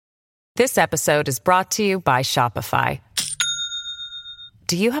This episode is brought to you by Shopify.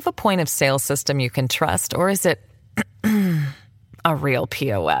 Do you have a point of sale system you can trust, or is it a real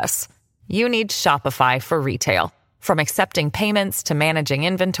POS? You need Shopify for retail. From accepting payments to managing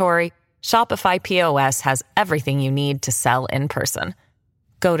inventory, Shopify POS has everything you need to sell in person.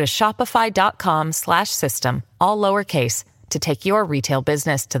 Go to shopify.com/system, all lowercase, to take your retail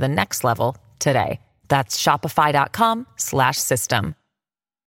business to the next level today. That's shopify.com/system.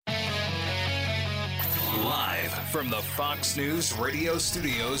 Live from the Fox News radio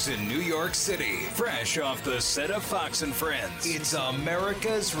studios in New York City, fresh off the set of Fox and Friends, it's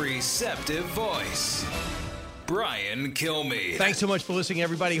America's receptive voice, Brian Kilmeade. Thanks so much for listening,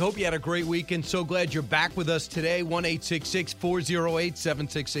 everybody. Hope you had a great weekend. So glad you're back with us today.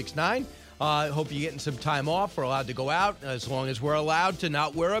 1-866-408-7669. Hope you're getting some time off. We're allowed to go out as long as we're allowed to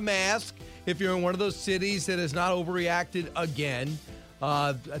not wear a mask. If you're in one of those cities that has not overreacted again,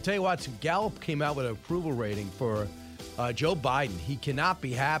 I'll tell you what, Gallup came out with an approval rating for Joe Biden. He cannot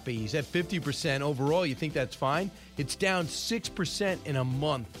be happy. He's at 50% overall. You think that's fine? It's down 6% in a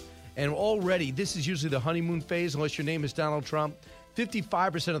month. And already, this is usually the honeymoon phase, unless your name is Donald Trump.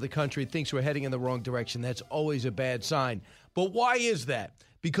 55% of the country thinks we're heading in the wrong direction. That's always a bad sign. But why is that?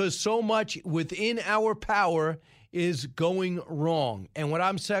 Because so much within our power is going wrong. And what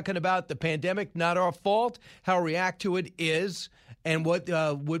I'm talking about, the pandemic, not our fault. How we react to it is. And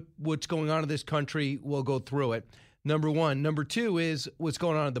what's going on in this country, we'll go through it. Number one. Number two is what's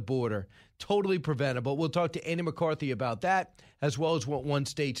going on at the border. Totally preventable. We'll talk to Andy McCarthy about that, as well as what one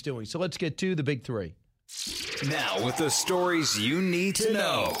state's doing. So let's get to the big three. Now, with the stories you need to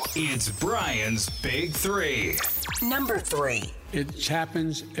know, it's Brian's Big Three. Number three. It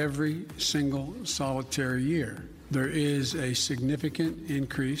happens every single solitary year. There is a significant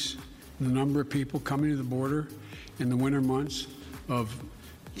increase in the number of people coming to the border in the winter months of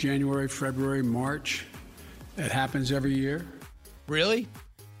January, February, March. It happens every year. Really?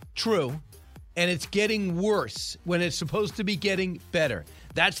 True. And it's getting worse when it's supposed to be getting better.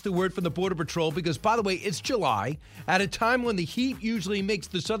 That's the word from the Border Patrol because, by the way, it's July. At a time when the heat usually makes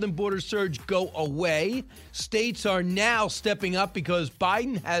the southern border surge go away, states are now stepping up because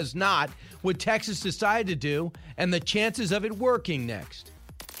Biden has not, what Texas decided to do, and the chances of it working next.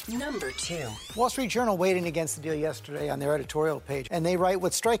 Number two. Wall Street Journal weighed in against the deal yesterday on their editorial page. And they write,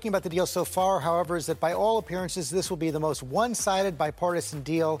 what's striking about the deal so far, however, is that by all appearances, this will be the most one-sided bipartisan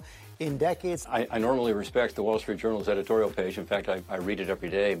deal in decades. I normally respect the Wall Street Journal's editorial page. In fact, I read it every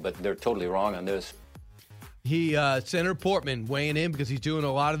day, but they're totally wrong on this. Senator Portman weighing in because he's doing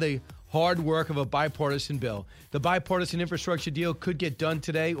a lot of the hard work of a bipartisan bill. The bipartisan infrastructure deal could get done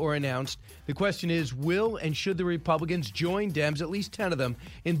today or announced. The question is, will and should the Republicans join Dems, at least 10 of them,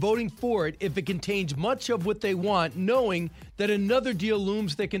 in voting for it if it contains much of what they want, knowing that another deal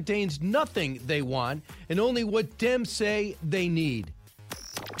looms that contains nothing they want and only what Dems say they need?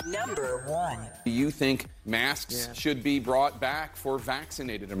 Number one. Do you think masks should be brought back for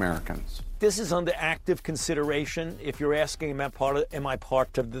vaccinated Americans? This is under active consideration. If you're asking, am I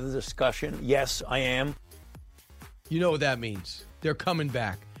part of the discussion? Yes, I am. You know what that means. They're coming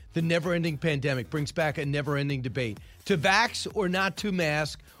back. The never-ending pandemic brings back a never-ending debate. To vax or not to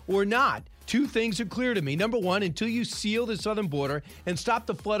mask or not. Two things are clear to me. Number one, until you seal the southern border and stop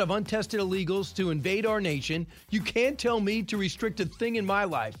the flood of untested illegals to invade our nation, you can't tell me to restrict a thing in my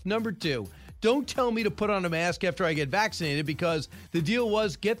life. Number two, don't tell me to put on a mask after I get vaccinated because the deal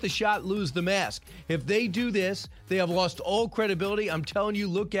was get the shot, lose the mask. If they do this, they have lost all credibility. I'm telling you,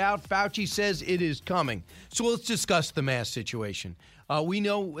 look out. Fauci says it is coming. So let's discuss the mask situation. We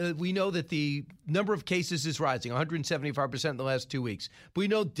know that the number of cases is rising, 175% in the last 2 weeks. But we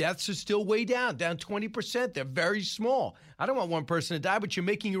know deaths are still way down 20%. They're very small. I don't want one person to die, but you're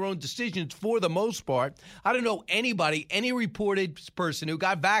making your own decisions for the most part. I don't know anybody, any reported person who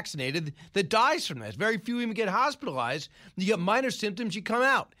got vaccinated that dies from this. Very few even get hospitalized. You get minor symptoms, you come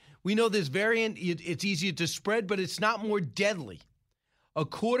out. We know this variant, it's easier to spread, but it's not more deadly. A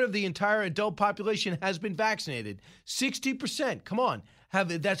quarter of the entire adult population has been vaccinated. 60%, come on,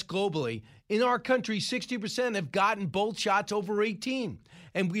 that's globally. In our country, 60% have gotten both shots over 18.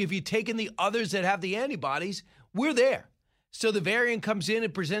 And if you've taken the others that have the antibodies, we're there. So the variant comes in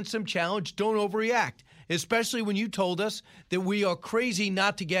and presents some challenge. Don't overreact, especially when you told us that we are crazy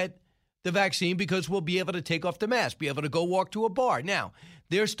not to get the vaccine because we'll be able to take off the mask, be able to go walk to a bar. Now,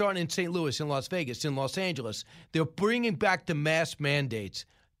 they're starting in St. Louis, in Las Vegas, in Los Angeles. They're bringing back the mask mandates.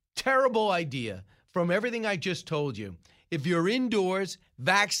 Terrible idea from everything I just told you. If you're indoors,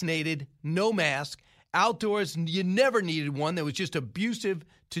 vaccinated, no mask. Outdoors, you never needed one. That was just abusive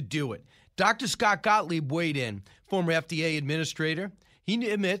to do it. Dr. Scott Gottlieb weighed in, former FDA administrator. He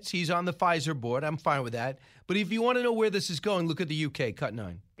admits he's on the Pfizer board. I'm fine with that. But if you want to know where this is going, look at the UK, cut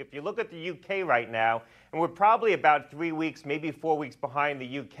 9. If you look at the UK right now, and we're probably about 3 weeks, maybe 4 weeks behind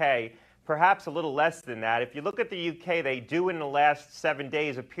the UK, perhaps a little less than that. If you look at the UK, they do in the last 7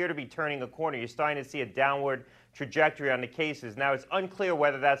 days appear to be turning a corner. You're starting to see a downward trajectory on the cases. Now, it's unclear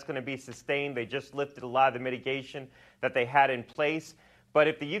whether that's going to be sustained. They just lifted a lot of the mitigation that they had in place. But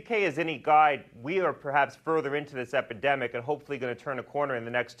if the UK is any guide, we are perhaps further into this epidemic and hopefully going to turn a corner in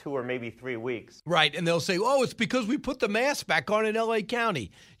the next 2 or maybe 3 weeks. Right, and they'll say, oh, it's because we put the mask back on in L.A.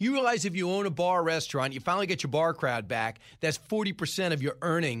 County. You realize if you own a bar or restaurant, you finally get your bar crowd back, that's 40% of your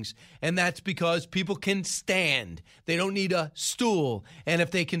earnings, and that's because people can stand. They don't need a stool. And if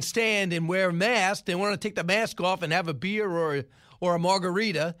they can stand and wear a mask, they want to take the mask off and have a beer or a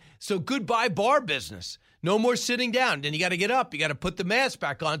margarita. So goodbye bar business. No more sitting down. Then you got to get up. You got to put the mask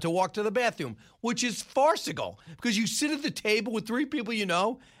back on to walk to the bathroom, which is farcical because you sit at the table with 3 people you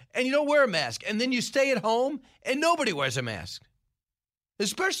know and you don't wear a mask. And then you stay at home and nobody wears a mask,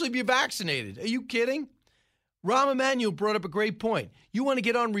 especially if you're vaccinated. Are you kidding? Rahm Emanuel brought up a great point. You want to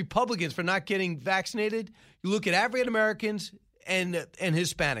get on Republicans for not getting vaccinated? You look at African Americans and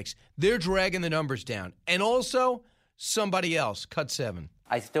Hispanics. They're dragging the numbers down. And also somebody else, cut 7.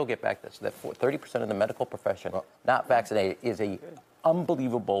 I still get back to this, that 30% of the medical profession not vaccinated is a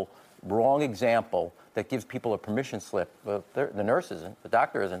unbelievable, wrong example that gives people a permission slip. The nurse isn't, the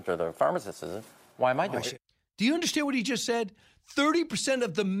doctor isn't, or the pharmacist isn't. Why am I doing it? Do you understand what he just said? 30%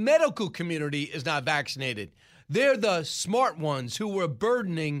 of the medical community is not vaccinated. They're the smart ones who were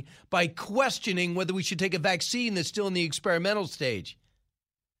burdening by questioning whether we should take a vaccine that's still in the experimental stage.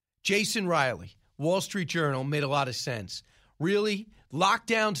 Jason Riley, Wall Street Journal, made a lot of sense. Really?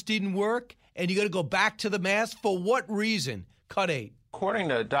 Lockdowns didn't work, and you got to go back to the mask? For what reason? Cut 8. According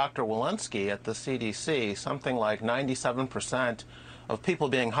to Dr. Walensky at the CDC, something like 97% of people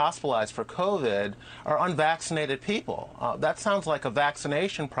being hospitalized for COVID are unvaccinated people. That sounds like a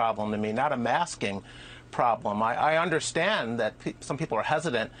vaccination problem to me, not a masking problem. I understand that some people are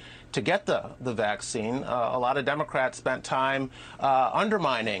hesitant to get the vaccine. A lot of Democrats spent time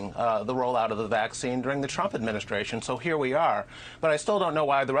undermining the rollout of the vaccine during the Trump administration, so here we are. But I still don't know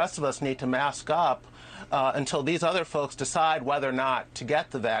why the rest of us need to mask up until these other folks decide whether or not to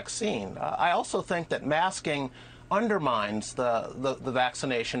get the vaccine. I also think that masking undermines the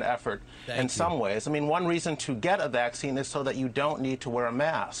vaccination effort in some ways. I mean, one reason to get a vaccine is so that you don't need to wear a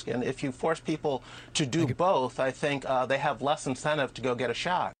mask. And if you force people to do both, I think they have less incentive to go get a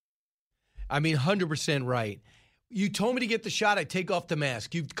shot. I mean, 100% right. You told me to get the shot, I take off the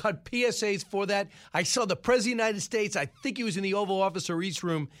mask. You've cut PSAs for that. I saw the President of the United States, I think he was in the Oval Office or East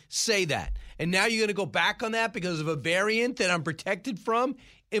Room, say that. And now you're going to go back on that because of a variant that I'm protected from?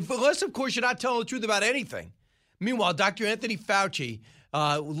 Unless, of course, you're not telling the truth about anything. Meanwhile, Dr. Anthony Fauci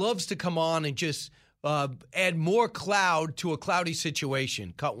loves to come on and just add more cloud to a cloudy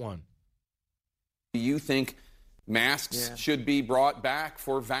situation. Cut 1. Do you think masks should be brought back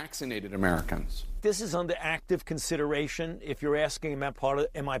for vaccinated Americans? This is under active consideration. If you're asking,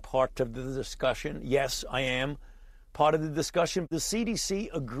 am I part of the discussion? Yes, I am part of the discussion. The CDC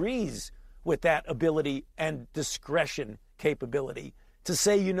agrees with that ability and discretion capability to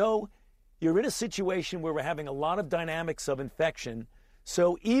say, you're in a situation where we're having a lot of dynamics of infection.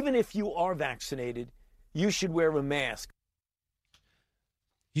 So even if you are vaccinated, you should wear a mask.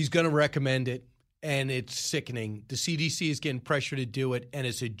 He's going to recommend it, and it's sickening. The CDC is getting pressure to do it, and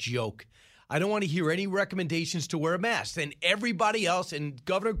it's a joke. I don't want to hear any recommendations to wear a mask. And everybody else, and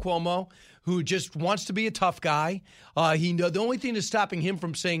Governor Cuomo, who just wants to be a tough guy, the only thing that's stopping him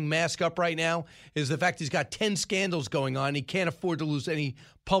from saying mask up right now is the fact he's got 10 scandals going on. He can't afford to lose any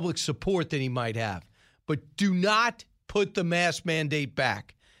public support that he might have. But do not put the mask mandate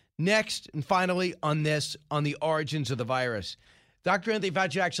back. Next, and finally, on the origins of the virus, Dr. Anthony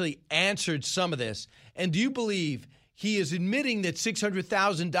Fauci actually answered some of this. And do you believe he is admitting that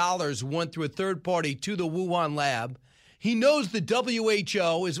 $600,000 went through a third party to the Wuhan lab? He knows the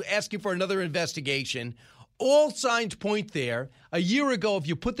WHO is asking for another investigation. All signs point there. A year ago, if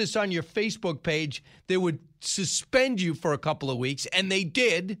you put this on your Facebook page, they would suspend you for a couple of weeks, and they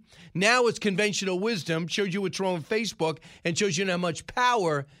did. Now it's conventional wisdom, shows you what's wrong with Facebook, and shows you how much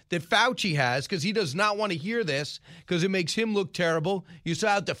power that Fauci has, because he does not want to hear this, because it makes him look terrible. You saw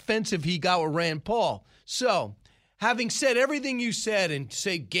how defensive he got with Rand Paul. So, having said everything you said and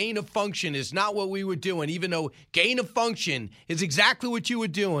say gain of function is not what we were doing, even though gain of function is exactly what you were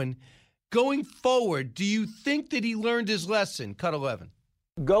doing, going forward, do you think that he learned his lesson? Cut 11.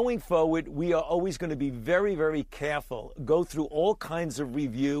 Going forward, we are always going to be very, very careful, go through all kinds of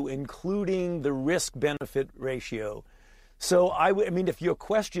review, including the risk-benefit ratio, So, I mean, if your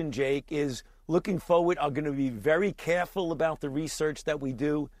question, Jake, is looking forward, are going to be very careful about the research that we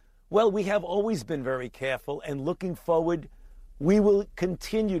do, well, we have always been very careful, and looking forward, we will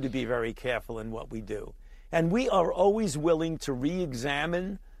continue to be very careful in what we do. And we are always willing to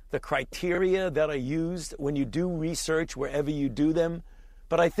re-examine the criteria that are used when you do research, wherever you do them.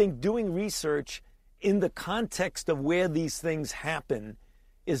 But I think doing research in the context of where these things happen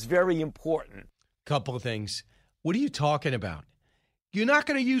is very important. Couple of things. What are you talking about? You're not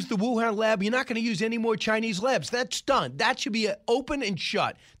going to use the Wuhan lab. You're not going to use any more Chinese labs. That's done. That should be open and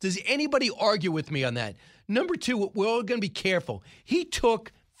shut. Does anybody argue with me on that? Number two, we're all going to be careful. He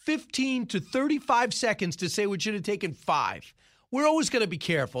took 15 to 35 seconds to say we should have taken 5. We're always going to be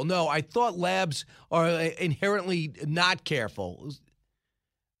careful. No, I thought labs are inherently not careful.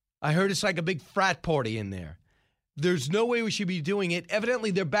 I heard it's like a big frat party in there. There's no way we should be doing it.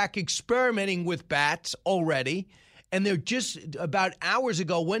 Evidently, they're back experimenting with bats already. And they're just about hours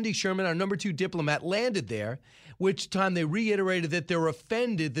ago, Wendy Sherman, our number 2 diplomat, landed there, which time they reiterated that they're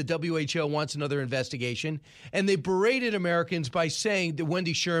offended the WHO wants another investigation. And they berated Americans by saying that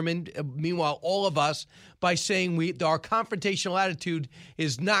Wendy Sherman, meanwhile, all of us, by saying our confrontational attitude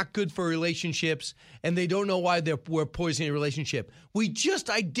is not good for relationships and they don't know why we're poisoning a relationship. We just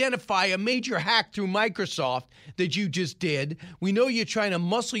identify a major hack through Microsoft that you just did. We know you're trying to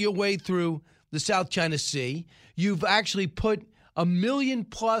muscle your way through the South China Sea. You've actually put 1 million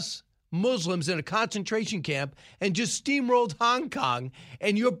plus Muslims in a concentration camp and just steamrolled Hong Kong,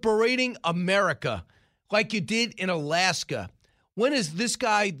 and you're berating America like you did in Alaska. When is this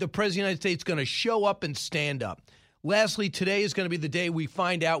guy, the President of the United States, going to show up and stand up? Lastly, today is going to be the day we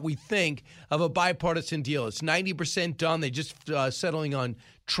find out, we think, of a bipartisan deal. It's 90% done. They're just settling on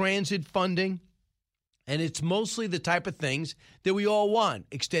transit funding. And it's mostly the type of things that we all want,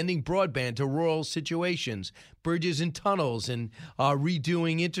 extending broadband to rural situations, bridges and tunnels, and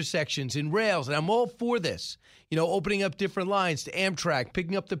redoing intersections and rails. And I'm all for this, opening up different lines to Amtrak,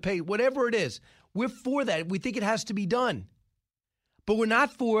 picking up the pay, whatever it is. We're for that. We think it has to be done. But we're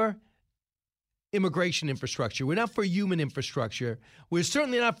not for immigration infrastructure. We're not for human infrastructure. We're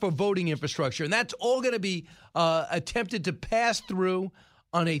certainly not for voting infrastructure. And that's all going to be attempted to pass through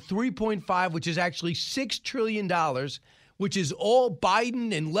on a 3.5, which is actually $6 trillion, which is all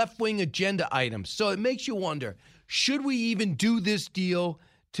Biden and left-wing agenda items. So it makes you wonder, should we even do this deal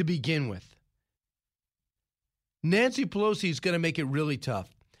to begin with? Nancy Pelosi is going to make it really tough.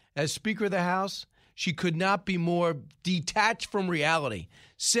 As Speaker of the House, she could not be more detached from reality,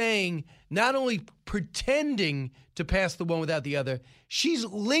 saying, not only pretending to pass the one without the other, she's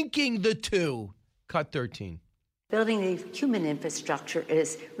linking the two. Cut 13. Building the human infrastructure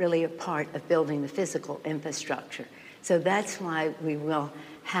is really a part of building the physical infrastructure. So that's why we will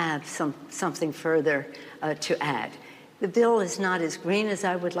have something further to add. The bill is not as green as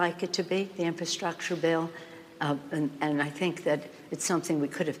I would like it to be, the infrastructure bill, and I think that it's something we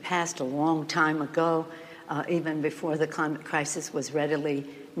could have passed a long time ago, even before the climate crisis was readily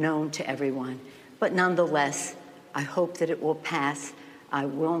known to everyone. But nonetheless, I hope that it will pass. I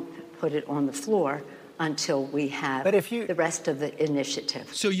won't put it on the floor until we have the rest of the initiative.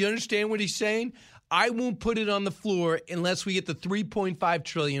 So you understand what he's saying? I won't put it on the floor unless we get the $3.5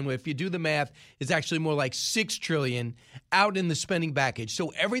 trillion, where if you do the math, it's actually more like $6 trillion out in the spending package.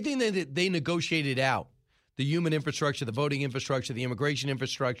 So everything that they negotiated out, the human infrastructure, the voting infrastructure, the immigration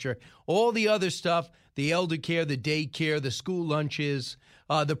infrastructure, all the other stuff, the elder care, the daycare, the school lunches,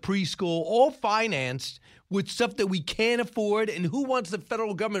 the preschool, all financed with stuff that we can't afford. And who wants the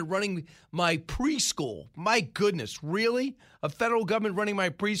federal government running my preschool? My goodness, really? A federal government running my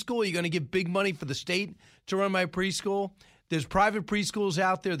preschool? You're going to give big money for the state to run my preschool? There's private preschools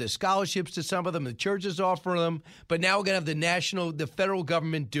out there. There's scholarships to some of them. The churches offer them. But now we're going to have the federal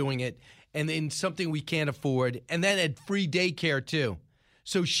government doing it, and in something we can't afford. And then at free daycare, too.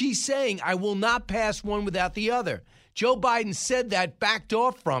 So she's saying, I will not pass one without the other. Joe Biden said that, backed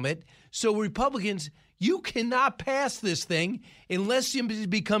off from it. So Republicans, you cannot pass this thing unless it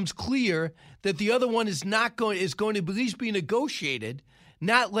becomes clear that the other one is going to at least be negotiated,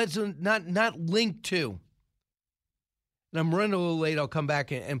 not linked to. And I'm running a little late. I'll come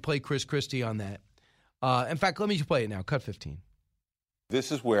back and play Chris Christie on that. In fact, let me just play it now. Cut 15.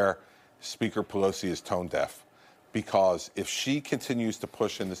 This is where Speaker Pelosi is tone deaf, because if she continues to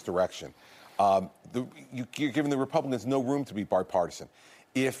push in this direction, you're giving the Republicans no room to be bipartisan.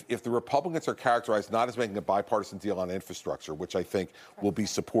 If the Republicans are characterized not as making a bipartisan deal on infrastructure, which I think will be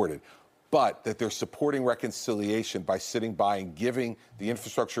supported, but that they're supporting reconciliation by sitting by and giving the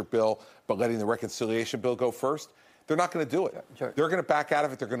infrastructure bill, but letting the reconciliation bill go first, They're not going to do it. Sure. They're going to back out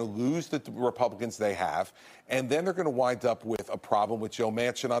of it. They're going to lose the Republicans they have, and then they're going to wind up with a problem with Joe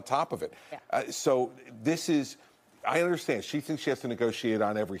Manchin on top of it. Yeah. So this is, I understand. She thinks she has to negotiate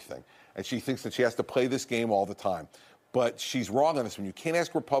on everything, and she thinks that she has to play this game all the time. But she's wrong on this one. You can't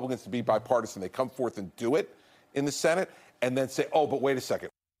ask Republicans to be bipartisan. They come forth and do it in the Senate, and then say, oh, but wait a second.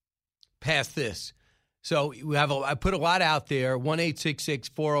 Pass this. So we have I put a lot out there,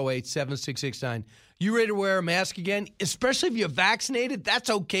 1-866-408-7669. You ready to wear a mask again, especially if you're vaccinated?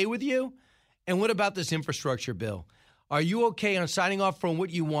 That's okay with you? And what about this infrastructure bill? Are you okay on signing off from what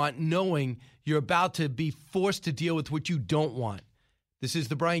you want, knowing you're about to be forced to deal with what you don't want? This is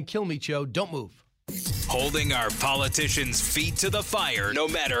the Brian Kilmeade Show. Don't move. Holding our politicians' feet to the fire, no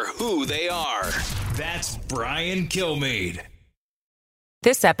matter who they are. That's Brian Kilmeade.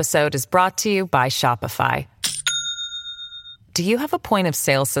 This episode is brought to you by Shopify. Do you have a point of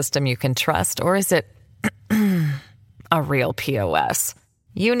sale system you can trust, or is it a real POS?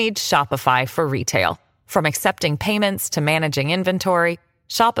 You need Shopify for retail. From accepting payments to managing inventory,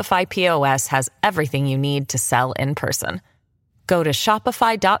 Shopify POS has everything you need to sell in person. Go to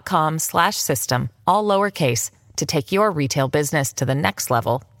shopify.com/system, all lowercase, to take your retail business to the next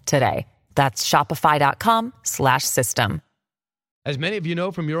level today. That's shopify.com/system. As many of you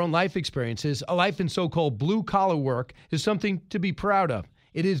know from your own life experiences, a life in so-called blue-collar work is something to be proud of.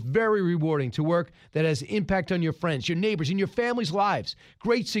 It is very rewarding to work that has impact on your friends, your neighbors, and your family's lives.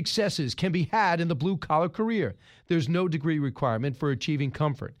 Great successes can be had in the blue-collar career. There's no degree requirement for achieving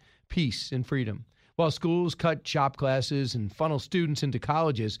comfort, peace, and freedom. While schools cut shop classes and funnel students into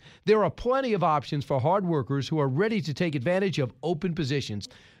colleges, there are plenty of options for hard workers who are ready to take advantage of open positions.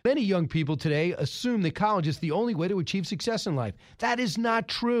 Many young people today assume that college is the only way to achieve success in life. That is not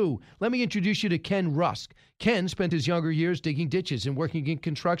true. Let me introduce you to Ken Rusk. Ken spent his younger years digging ditches and working in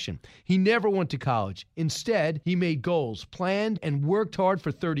construction. He never went to college. Instead, he made goals, planned, and worked hard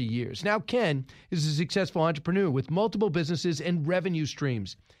for 30 years. Now Ken is a successful entrepreneur with multiple businesses and revenue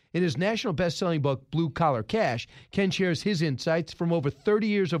streams. In his national best-selling book, Blue Collar Cash, Ken shares his insights from over 30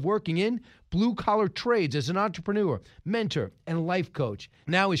 years of working in blue-collar trades as an entrepreneur, mentor, and life coach.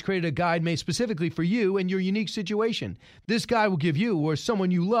 Now he's created a guide made specifically for you and your unique situation. This guide will give you or someone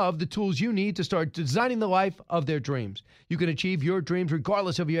you love the tools you need to start designing the life of their dreams. You can achieve your dreams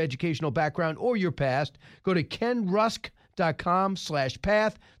regardless of your educational background or your past. Go to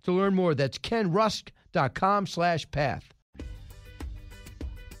kenrusk.com/path to learn more. That's kenrusk.com/path.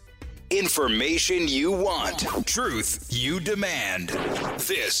 Information you want. Truth you demand.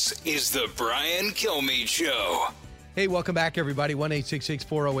 This is the Brian Kilmeade Show. Hey, welcome back, everybody.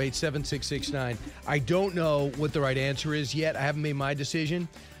 1-866-408-7669. I don't know what the right answer is yet. I haven't made my decision.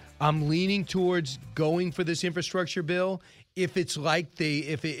 I'm leaning towards going for this infrastructure bill. If it's like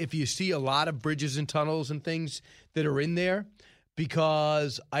if you see a lot of bridges and tunnels and things that are in there,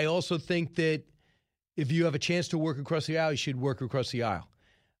 because I also think that if you have a chance to work across the aisle, you should work across the aisle.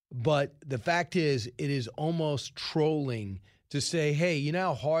 But the fact is, it is almost trolling to say, hey, you know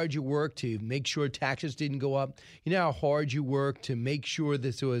how hard you work to make sure taxes didn't go up? You know how hard you work to make sure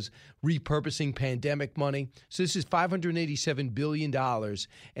this was repurposing pandemic money? So this is $587 billion,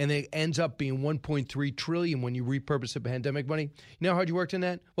 and it ends up being $1.3 trillion when you repurpose the pandemic money. You know how hard you worked on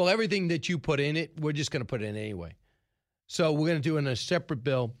that? Well, everything that you put in it, we're just going to put it in anyway. So we're going to do it in a separate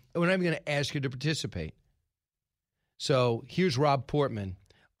bill, and we're not even going to ask you to participate. So here's Rob Portman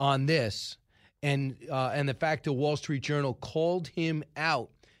on this, and the fact the Wall Street Journal called him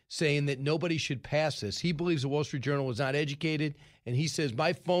out, saying that nobody should pass this. He believes the Wall Street Journal was not educated, and he says,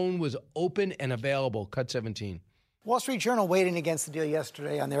 my phone was open and available. Cut 17. Wall Street Journal weighed in against the deal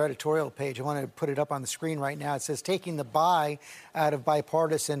yesterday on their editorial page. I want to put it up on the screen right now. It says, taking the buy out of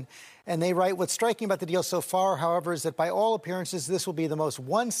bipartisan. And they write, what's striking about the deal so far, however, is that by all appearances, this will be the most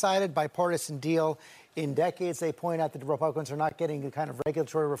one-sided bipartisan deal in decades. They point out that the Republicans are not getting the kind of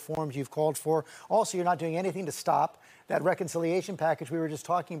regulatory reforms you've called for. Also, you're not doing anything to stop that reconciliation package we were just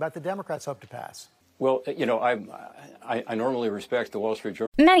talking about the Democrats hope to pass. Well, you know, I normally respect the Wall Street Journal.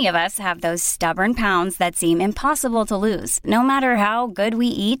 Many of us have those stubborn pounds that seem impossible to lose, no matter how good we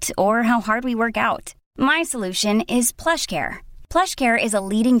eat or how hard we work out. My solution is PlushCare. PlushCare is a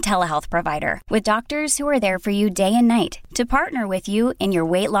leading telehealth provider with doctors who are there for you day and night to partner with you in your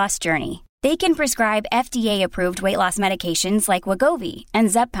weight loss journey. They can prescribe FDA-approved weight loss medications like Wegovy and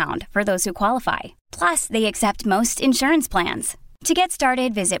Zepbound for those who qualify. Plus, they accept most insurance plans. To get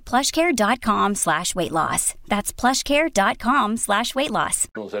started, visit plushcare.com/weightloss. That's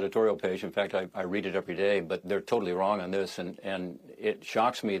plushcare.com/weightloss. Editorial page. In fact, I read it every day, but they're totally wrong on this. And it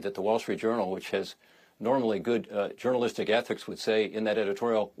shocks me that the Wall Street Journal, which has normally good journalistic ethics, would say in that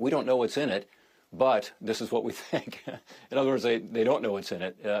editorial, we don't know what's in it. but this is what we think. In other words, they don't know what's in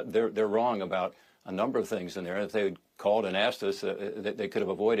it. They're wrong about a number of things in there. If they had called and asked us, they could have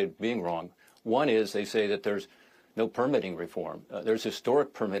avoided being wrong. One is they say that there's no permitting reform. There's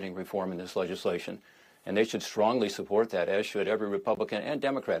historic permitting reform in this legislation, and they should strongly support that, as should every Republican and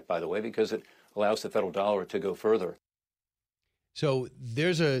Democrat, by the way, because it allows the federal dollar to go further. So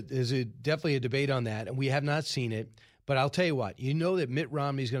there's definitely a debate on that, and we have not seen it. But I'll tell you what, you know that Mitt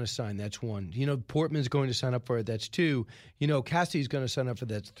Romney's going to sign. That's one. You know, Portman's going to sign up for it. That's two. You know, Cassidy's going to sign up for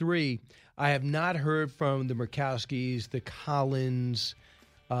that. That's three. I have not heard from the Murkowskis, the Collins,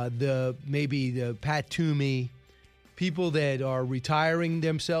 maybe the Pat Toomey, people that are retiring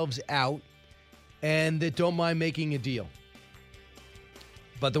themselves out and that don't mind making a deal.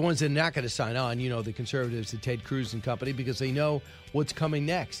 But the ones that are not going to sign on, you know, the conservatives, the Ted Cruz and company, because they know what's coming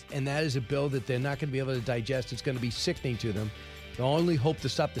next. And that is a bill that they're not going to be able to digest. It's going to be sickening to them. The only hope to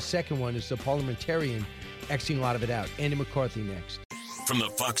stop the second one is the parliamentarian Xing a lot of it out. Andy McCarthy next. From the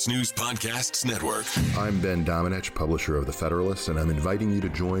Fox News Podcasts Network. I'm Ben Domenech, publisher of The Federalist, and I'm inviting you to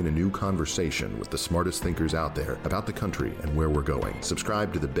join a new conversation with the smartest thinkers out there about the country and where we're going.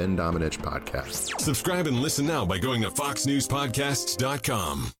 Subscribe to the Ben Domenech Podcast. Subscribe and listen now by going to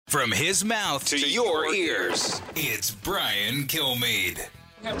foxnewspodcasts.com. From his mouth to your ears, it's Brian Kilmeade.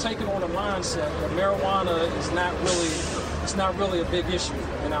 We have taken on a mindset that marijuana is not really a big issue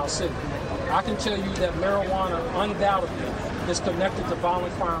in our city. I can tell you that marijuana undoubtedly is connected to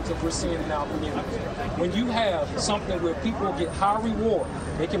violent crimes that we're seeing in our community. When you have something where people get high reward,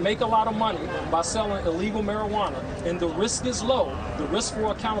 they can make a lot of money by selling illegal marijuana, and the risk is low, the risk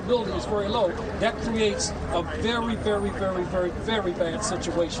for accountability is very low, that creates a very, very, very, very, very bad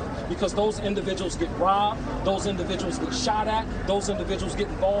situation, because those individuals get robbed, those individuals get shot at, those individuals get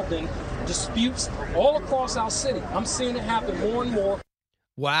involved in disputes all across our city. I'm seeing it happen more and more.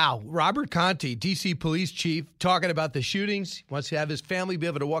 Wow. Robert Conte, D.C. police chief, talking about the shootings. He wants to have his family be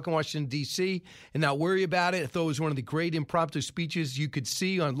able to walk in Washington, D.C. and not worry about it. I thought it was one of the great impromptu speeches you could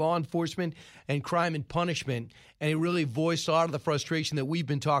see on law enforcement and crime and punishment. And he really voiced a lot of the frustration that we've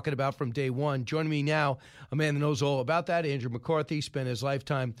been talking about from day one. Joining me now, a man that knows all about that, Andrew McCarthy, spent his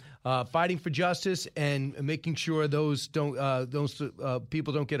lifetime fighting for justice and making sure those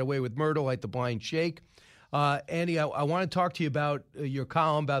people don't get away with murder like the Blind Sheikh. Andy, I want to talk to you about your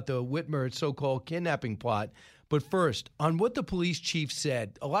column about the Whitmer so-called kidnapping plot. But first, on what the police chief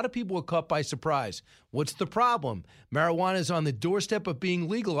said, a lot of people were caught by surprise. What's the problem? Marijuana is on the doorstep of being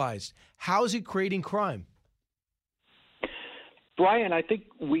legalized. How is it creating crime? Brian, I think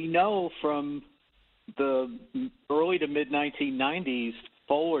we know from the early to mid-1990s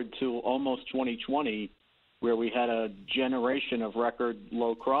forward to almost 2020, where we had a generation of record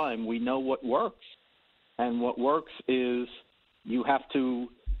low crime, we know what works. And what works is you have to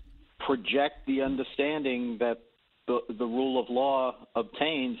project the understanding that the rule of law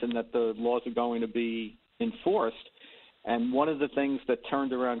obtains and that the laws are going to be enforced. And one of the things that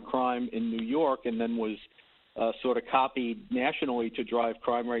turned around crime in New York and then was sort of copied nationally to drive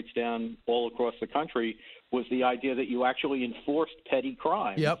crime rates down all across the country was the idea that you actually enforced petty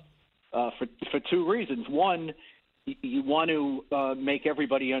crime. Yep. For two reasons. One, you want to make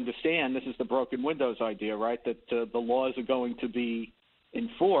everybody understand, this is the broken windows idea, right, that the laws are going to be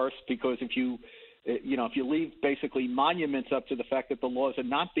enforced, because if you leave basically monuments up to the fact that the laws are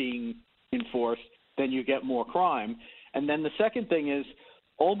not being enforced, then you get more crime. And then the second thing is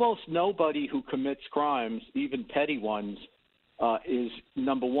almost nobody who commits crimes, even petty ones, is,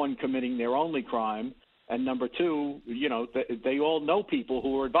 number one, committing their only crime, and number two, they all know people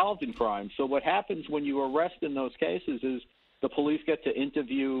who are involved in crime. So what happens when you arrest in those cases is the police get to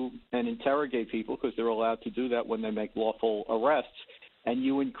interview and interrogate people, because they're allowed to do that when they make lawful arrests, and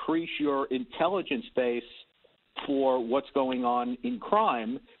you increase your intelligence base for what's going on in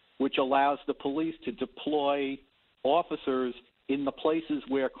crime, which allows the police to deploy officers in the places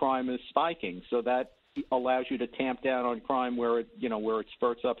where crime is spiking. So that allows you to tamp down on crime where it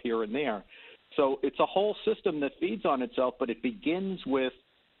spurts up here and there. So it's a whole system that feeds on itself, but it begins with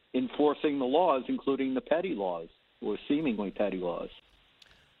enforcing the laws, including the petty laws, or seemingly petty laws.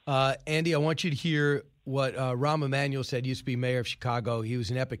 Andy, I want you to hear what Rahm Emanuel said. He used to be mayor of Chicago. He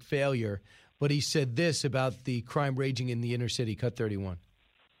was an epic failure, but he said this about the crime raging in the inner city. Cut 31.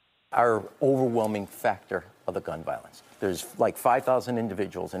 Our overwhelming factor of the gun violence. There's like 5,000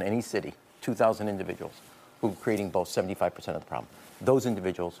 individuals in any city, 2,000 individuals, who are creating both 75% of the problem. Those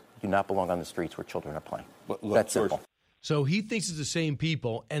individuals do not belong on the streets where children are playing. That's simple. So he thinks it's the same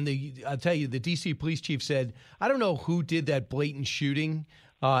people. And I'll tell you, the D.C. police chief said, I don't know who did that blatant shooting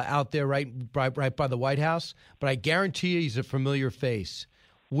out there right by the White House, but I guarantee you he's a familiar face.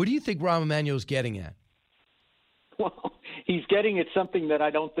 What do you think Rahm Emanuel's getting at? Well, he's getting at something that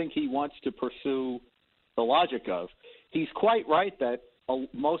I don't think he wants to pursue the logic of. He's quite right that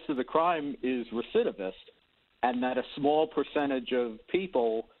most of the crime is recidivist and that a small percentage of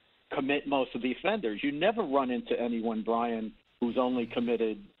people commit most of the offenders. You never run into anyone, Brian, who's only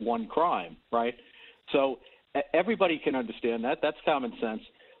committed one crime, right? So everybody can understand that. That's common sense.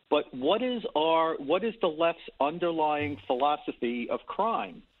 But what is the left's underlying philosophy of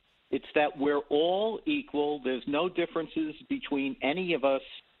crime? It's that we're all equal. There's no differences between any of us,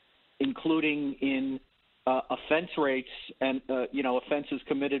 including in offense rates and, offenses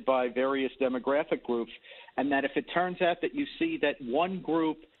committed by various demographic groups, and that if it turns out that you see that one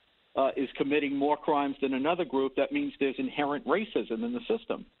group is committing more crimes than another group, that means there's inherent racism in the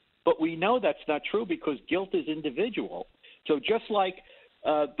system. But we know that's not true because guilt is individual. So just like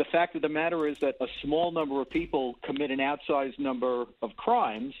the fact of the matter is that a small number of people commit an outsized number of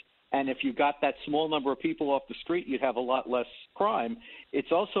crimes, and if you got that small number of people off the street, you'd have a lot less crime.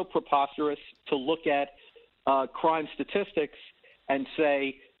 It's also preposterous to look at crime statistics and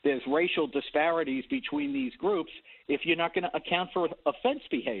say there's racial disparities between these groups if you're not going to account for offense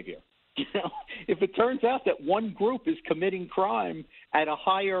behavior. If it turns out that one group is committing crime at a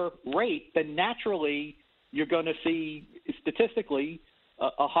higher rate, then naturally you're going to see statistically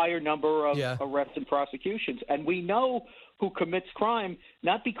a higher number of arrests and prosecutions. And we know who commits crime,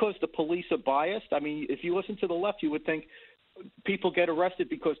 not because the police are biased. I mean, if you listen to the left, you would think people get arrested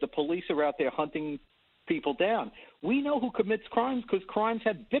because the police are out there hunting people down. We know who commits crimes because crimes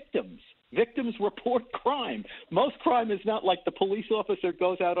have victims. Victims report crime. Most crime is not like the police officer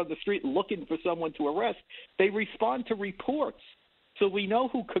goes out on the street looking for someone to arrest. They respond to reports. So we know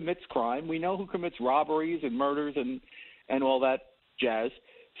who commits crime. We know who commits robberies and murders and all that jazz.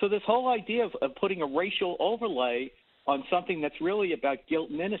 So this whole idea of putting a racial overlay on something that's really about guilt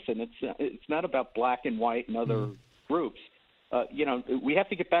and innocence, it's not about black and white and other groups. We have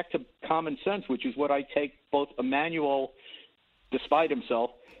to get back to common sense, which is what I take both Emanuel, despite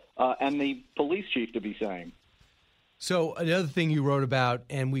himself, and the police chief to be saying. So another thing you wrote about,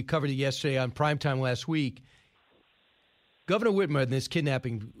 and we covered it yesterday on Primetime last week, Governor Whitmer and this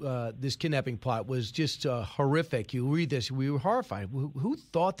kidnapping plot was just horrific. You read this, we were horrified. Who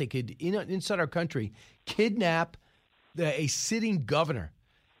thought they could, inside our country, kidnap a sitting governor?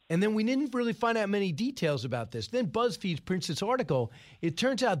 And then we didn't really find out many details about this. Then BuzzFeed prints this article. It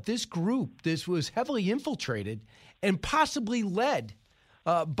turns out this was heavily infiltrated and possibly led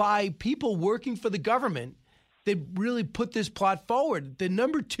by people working for the government that really put this plot forward. The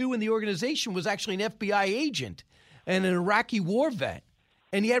number 2 in the organization was actually an FBI agent and an Iraqi war vet,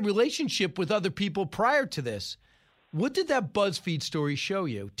 and he had relationship with other people prior to this. What did that BuzzFeed story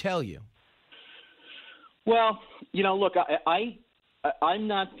tell you? Well, look, I'm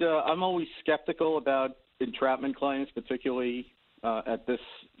not. I'm always skeptical about entrapment claims, particularly at this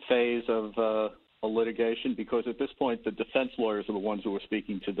phase of a litigation, because at this point the defense lawyers are the ones who are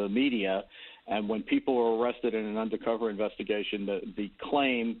speaking to the media, and when people are arrested in an undercover investigation, the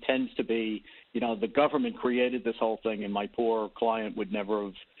claim tends to be, the government created this whole thing, and my poor client would never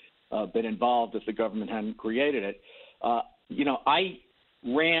have been involved if the government hadn't created it. I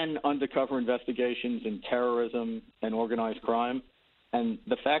ran undercover investigations in terrorism and organized crime. And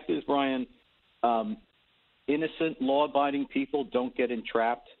the fact is, Brian, innocent, law-abiding people don't get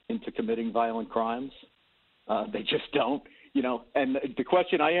entrapped into committing violent crimes. They just don't, And the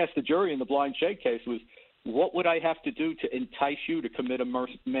question I asked the jury in the Blind Shade case was, what would I have to do to entice you to commit a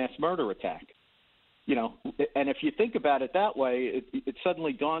mass murder attack? And if you think about it that way, it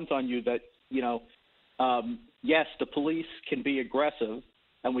suddenly dawns on you that, yes, the police can be aggressive,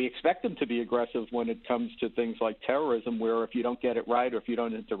 and we expect them to be aggressive when it comes to things like terrorism, where if you don't get it right or if you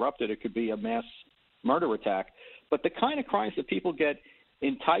don't interrupt it, it could be a mass murder attack. But the kind of crimes that people get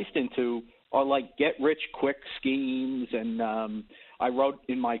enticed into are like get-rich-quick schemes. And I wrote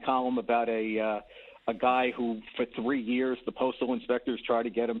in my column about a guy who, for 3 years, the postal inspectors tried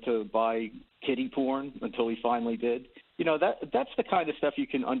to get him to buy kiddie porn until he finally did. That's the kind of stuff you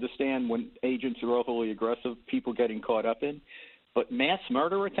can understand when agents are overly aggressive, people getting caught up in. But mass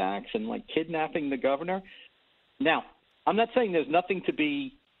murder attacks and like kidnapping the governor. Now, I'm not saying there's nothing to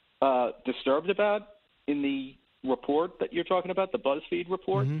be disturbed about in the report that you're talking about, the BuzzFeed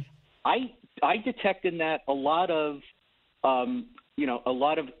report. Mm-hmm. I detect in that a lot of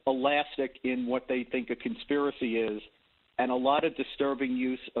elastic in what they think a conspiracy is, and a lot of disturbing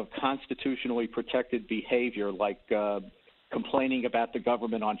use of constitutionally protected behavior, like complaining about the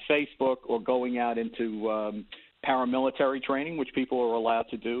government on Facebook or going out into paramilitary training, which people are allowed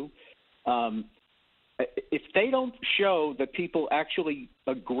to do. if they don't show that people actually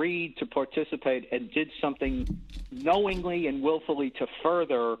agreed to participate and did something knowingly and willfully to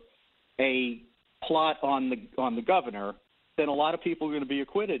further a plot on the governor, then a lot of people are going to be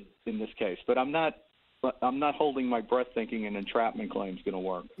acquitted in this case. But I'm not holding my breath thinking an entrapment claim is going to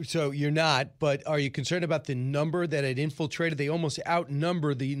work. So you're not, but are you concerned about the number that had infiltrated? They almost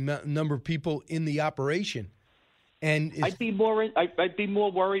outnumber the number of people in the operation. And I'd be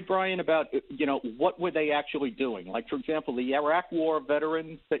more worried, Brian, about what were they actually doing? Like, for example, the Iraq War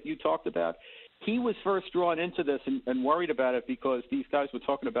veteran that you talked about, he was first drawn into this and worried about it because these guys were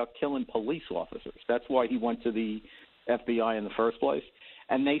talking about killing police officers. That's why he went to the FBI in the first place.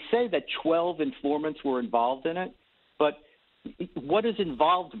 And they say that 12 informants were involved in it. But what does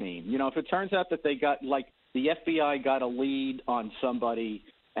involved mean? If it turns out that they got, like, the FBI got a lead on somebody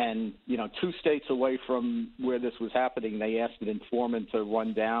and, 2 states away from where this was happening, they asked an informant to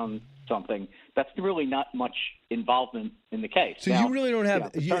run down something. That's really not much involvement in the case. So now, you really don't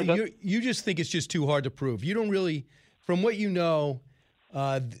have you just think it's just too hard to prove. You don't really, from what you know,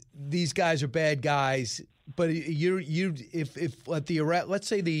 these guys are bad guys. But if at the let's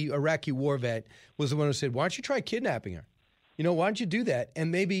say the Iraqi war vet was the one who said, "Why don't you try kidnapping her? Why don't you do that?"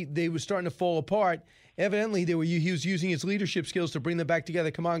 And maybe they were starting to fall apart. Evidently, he was using his leadership skills to bring them back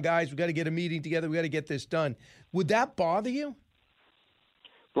together. Come on, guys, we got to get a meeting together. We got to get this done. Would that bother you?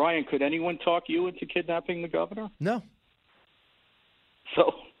 Brian, could anyone talk you into kidnapping the governor? No.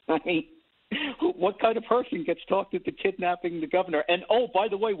 So, I mean, what kind of person gets talked into kidnapping the governor? And, oh, by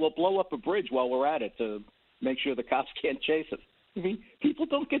the way, we'll blow up a bridge while we're at it to make sure the cops can't chase us. I mean, people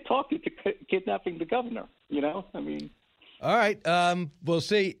don't get talked into kidnapping the governor, I mean. All right. We'll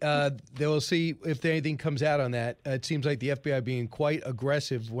see. We'll see if anything comes out on that. It seems like the FBI being quite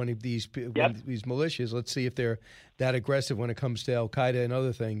aggressive when these militias. Let's see if they're that aggressive when it comes to Al-Qaeda and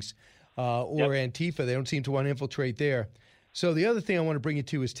other things, or Antifa. They don't seem to want to infiltrate there. So the other thing I want to bring you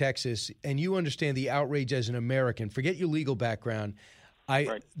to is Texas, and you understand the outrage as an American. Forget your legal background.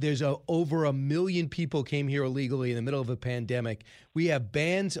 There's over 1 million people came here illegally in the middle of a pandemic. We have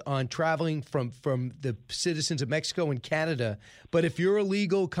bans on traveling from the citizens of Mexico and Canada. But if you're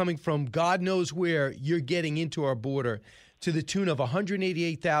illegal coming from God knows where, you're getting into our border to the tune of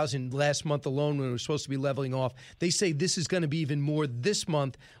 188,000 last month alone when it was supposed to be leveling off. They say this is going to be even more this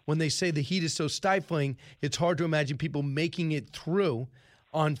month when they say the heat is so stifling, it's hard to imagine people making it through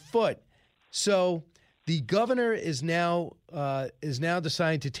on foot. So the governor is now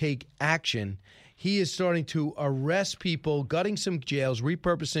deciding to take action. He is starting to arrest people, gutting some jails,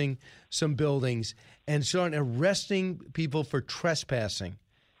 repurposing some buildings, and starting arresting people for trespassing.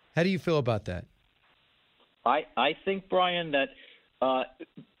 How do you feel about that? I think, Brian, that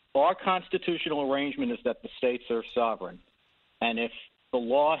our constitutional arrangement is that the states are sovereign. And if the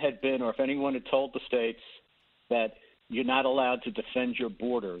law had been, or if anyone had told the states that you're not allowed to defend your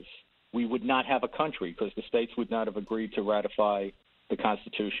borders, we would not have a country because the states would not have agreed to ratify the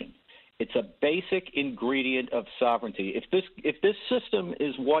Constitution. It's a basic ingredient of sovereignty. If this system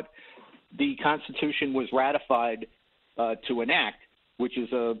is what the Constitution was ratified to enact, which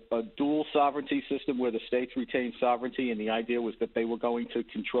is a dual sovereignty system where the states retain sovereignty, and the idea was that they were going to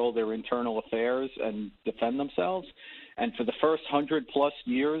control their internal affairs and defend themselves. And for the first 100+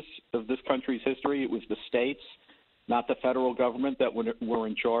 years of this country's history, it was the states, not the federal government, that were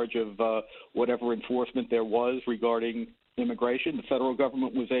in charge of whatever enforcement there was regarding immigration. The federal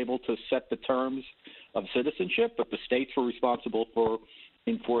government was able to set the terms of citizenship, but the states were responsible for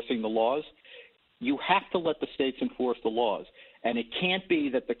enforcing the laws. You have to let the states enforce the laws. And it can't be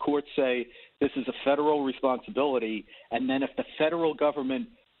that the courts say this is a federal responsibility, and then if the federal government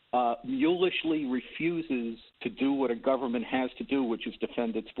mulishly refuses to do what a government has to do, which is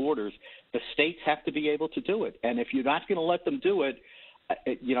defend its borders, the states have to be able to do it. And if you're not going to let them do it,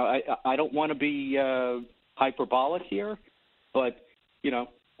 I don't want to be hyperbolic here, but, you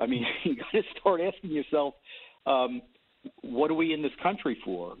got to start asking yourself, what are we in this country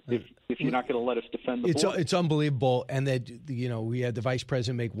for if you're not going to let us defend the border? It's unbelievable. And that, we had the vice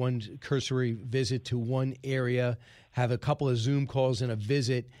president make one cursory visit to one area, have a couple of Zoom calls and a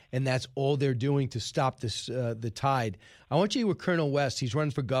visit, and that's all they're doing to stop this the tide. I want you with Colonel West. He's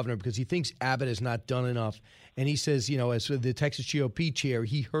running for governor because he thinks Abbott has not done enough. And he says, as the Texas GOP chair,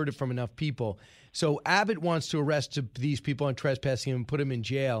 he heard it from enough people. So Abbott wants to arrest these people on trespassing and put them in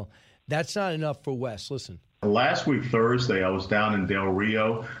jail. That's not enough for West. Listen. Last week, Thursday, I was down in Del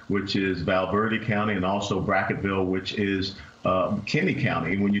Rio, which is Valverde County, and also Brackettville, which is McKinney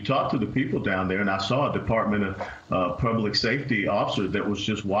County. When you talk to the people down there, and I saw a Department of Public Safety officer that was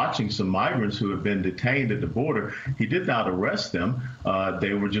just watching some migrants who had been detained at the border. He did not arrest them.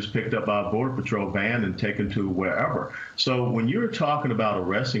 They were just picked up by a Border Patrol van and taken to wherever. So when you're talking about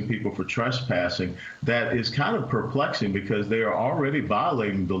arresting people for trespassing, that is kind of perplexing because they are already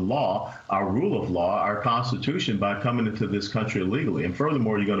violating the law, our rule of law, our Constitution, by coming into this country illegally. And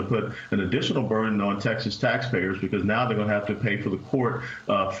furthermore, you're going to put an additional burden on Texas taxpayers because now they're going to have to pay for the court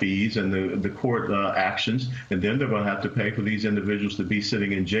fees and the court actions, and then they're going to have to pay for these individuals to be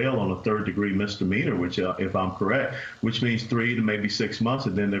sitting in jail on a third-degree misdemeanor, which, if I'm correct, which means 3 to maybe 6 months,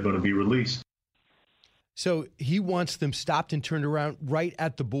 and then they're going to be released. So he wants them stopped and turned around right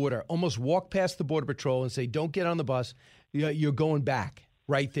at the border, almost walk past the Border Patrol and say, don't get on the bus. You're going back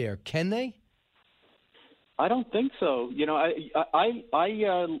right there. Can they? I don't think so. You know, I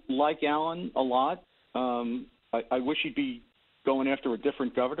like Alan a lot. I wish he'd be going after a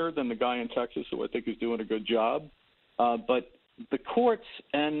different governor than the guy in Texas, who I think is doing a good job. But the courts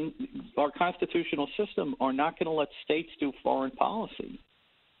and our constitutional system are not going to let states do foreign policy.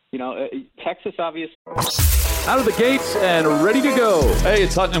 You know, Texas obviously. Out of the gates and ready to go. Hey,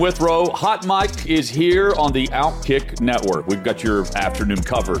 it's Hutton Withrow. Hot Mike is here on the Outkick Network. We've got your afternoon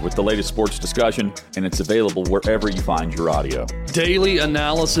covered with the latest sports discussion, and it's available wherever you find your audio. Daily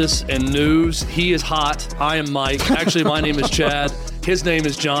analysis and news. He is hot. I am Mike. Actually, my name is Chad. His name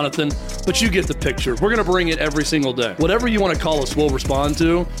is Jonathan, but you get the picture. We're going to bring it every single day. Whatever you want to call us, we'll respond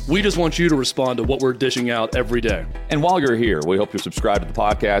to. We just want you to respond to what we're dishing out every day. And while you're here, we hope you subscribe to the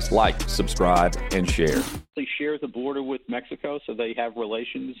podcast, like, subscribe, and share. They share the border with Mexico, so they have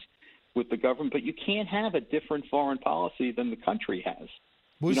relations with the government, but you can't have a different foreign policy than the country has.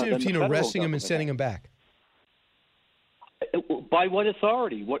 What was the difference between arresting him and sending him back? By what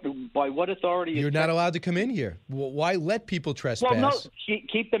authority? By what authority? You're not allowed to come in here. Well, why let people trespass? Well, no,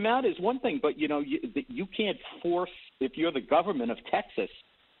 keep them out is one thing, but you can't force. If you're the government of Texas,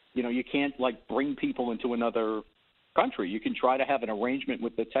 you can't bring people into another country. You can try to have an arrangement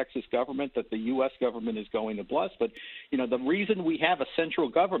with the Texas government that the U.S. government is going to bless, but the reason we have a central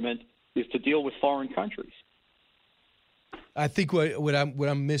government is to deal with foreign countries. I think what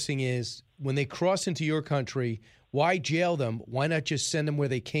I'm missing is when they cross into your country. Why jail them? Why not just send them where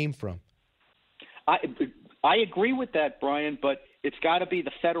they came from? I agree with that, Brian, but it's got to be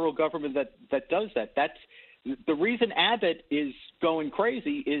the federal government that does that. That's the reason Abbott is going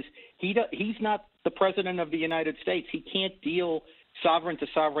crazy is he's not the president of the United States. He can't deal sovereign to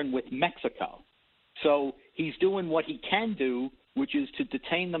sovereign with Mexico. So he's doing what he can do, which is to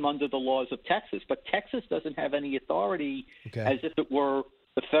detain them under the laws of Texas. But Texas doesn't have any authority as if it were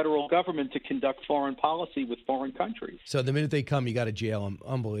the federal government to conduct foreign policy with foreign countries. So the minute they come, you got to jail them.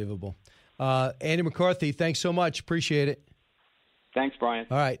 Unbelievable. Andy McCarthy, thanks so much. Appreciate it. Thanks, Brian.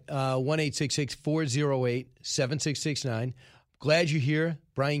 All right. 1-866-408-7669. Glad you're here.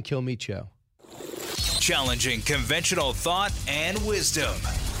 Brian Kilmeade Show. Challenging conventional thought and wisdom.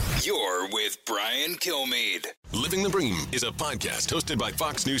 You're with Brian Kilmeade. Living the Bream is a podcast hosted by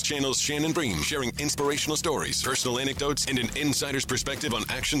Fox News Channel's Shannon Bream, sharing inspirational stories, personal anecdotes, and an insider's perspective on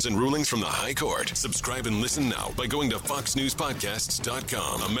actions and rulings from the High Court. Subscribe and listen now by going to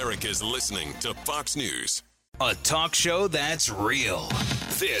foxnewspodcasts.com. America's listening to Fox News. A talk show that's real.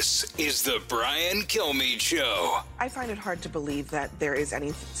 This is the Brian Kilmeade Show. I find it hard to believe that there is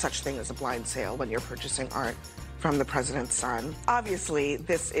any such thing as a blind sale when you're purchasing art from the president's son. Obviously,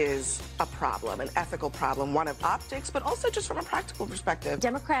 this is a problem, an ethical problem, one of optics, but also just from a practical perspective.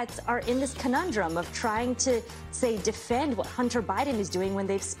 Democrats are in this conundrum of trying to, defend what Hunter Biden is doing when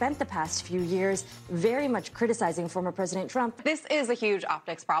they've spent the past few years very much criticizing former President Trump. This is a huge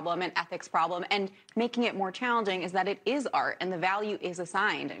optics problem, an ethics problem, and making it more challenging is that it is art and the value is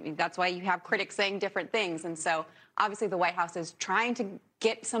assigned. I mean, that's why you have critics saying different things. And so obviously the White House is trying to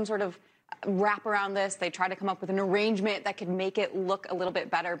get some sort of wrap around this. They try to come up with an arrangement that could make it look a little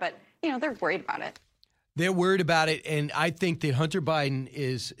bit better, but they're worried about it. They're worried about it, and I think that Hunter Biden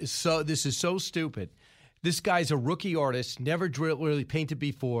is so stupid. This guy's a rookie artist, never really painted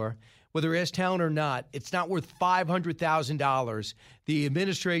before. Whether he has talent or not, it's not worth $500,000. The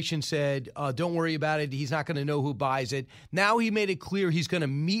administration said, don't worry about it. He's not going to know who buys it. Now he made it clear he's going to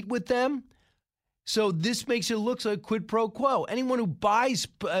meet with them. So this makes it look like quid pro quo. Anyone who buys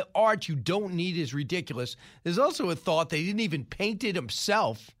art you don't need is ridiculous. There's also a thought that he didn't even paint it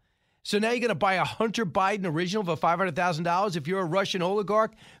himself. So now you're going to buy a Hunter Biden original for $500,000 if you're a Russian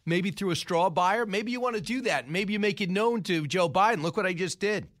oligarch, maybe through a straw buyer. Maybe you want to do that. Maybe you make it known to Joe Biden. Look what I just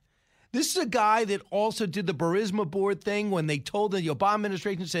did. This is a guy that also did the Burisma board thing when they told the Obama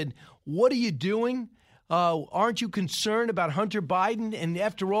administration, said, what are you doing? Aren't you concerned about Hunter Biden? And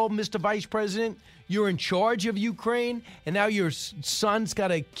after all, Mr. Vice President, you're in charge of Ukraine, and now your son's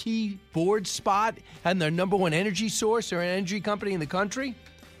got a key board spot and their number one energy source or an energy company in the country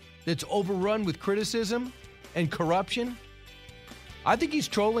that's overrun with criticism and corruption. I think he's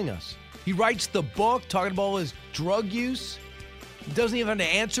trolling us. He writes the book talking about all his drug use. He doesn't even have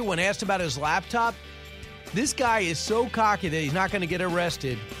to answer when asked about his laptop. This guy is so cocky that he's not going to get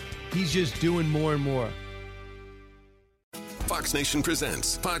arrested. He's just doing more and more. Fox Nation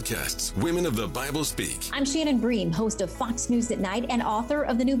presents podcasts Women of the Bible Speak. I'm Shannon Bream, host of Fox News at Night and author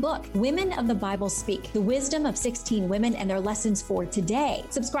of the new book, Women of the Bible Speak, the wisdom of 16 women and their lessons for today.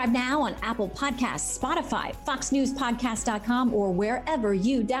 Subscribe now on Apple Podcasts, Spotify, FoxNewsPodcast.com, or wherever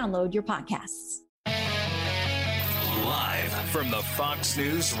you download your podcasts. Live from the Fox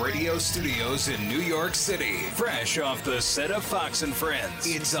News radio studios in New York City, fresh off the set of Fox and Friends,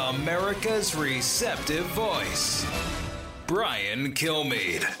 it's America's receptive voice, Brian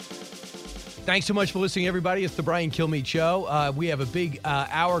Kilmeade. Thanks so much for listening, everybody. It's the Brian Kilmeade Show. We have a big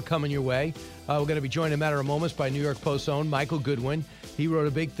hour coming your way. We're going to be joined in a matter of moments by New York Post's own Michael Goodwin. He wrote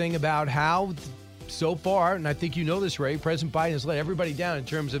a big thing about how, so far, and I think you know this, Ray, President Biden has let everybody down in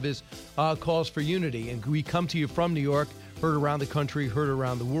terms of his calls for unity. And we come to you from New York, heard around the country, heard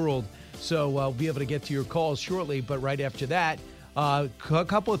around the world. So we'll be able to get to your calls shortly. But right after that, a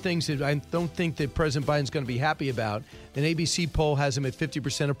couple of things that I don't think that President Biden's going to be happy about. An ABC poll has him at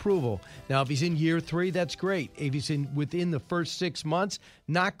 50% approval. Now, if he's in year 3, that's great. If he's within the first 6 months,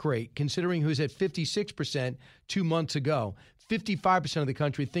 not great, considering he was at 56% 2 months ago. 55% of the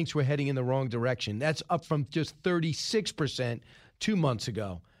country thinks we're heading in the wrong direction. That's up from just 36% 2 months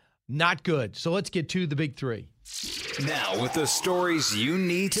ago. Not good. So let's get to the big 3. Now, with the stories you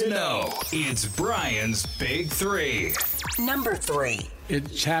need to know, it's Brian's Big 3. Number 3.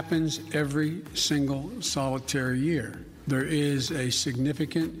 It happens every single solitary year. There is a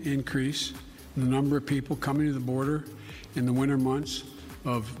significant increase in the number of people coming to the border in the winter months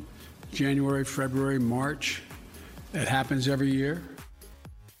of January, February, March. It happens every year.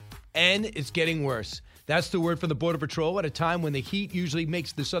 And it's getting worse. That's the word from the Border Patrol at a time when the heat usually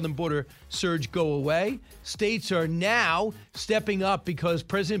makes the southern border surge go away. States are now stepping up because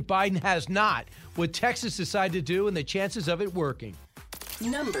President Biden has not. What Texas decided to do and the chances of it working.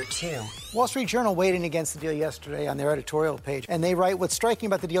 Number 2. Wall Street Journal weighed in against the deal yesterday on their editorial page. And they write, what's striking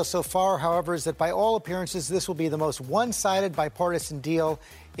about the deal so far, however, is that by all appearances, this will be the most one-sided bipartisan deal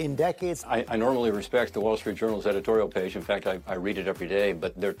in decades. I normally respect the Wall Street Journal's editorial page. In fact, I read it every day,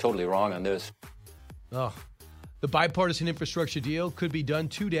 but they're totally wrong on this. Oh, the bipartisan infrastructure deal could be done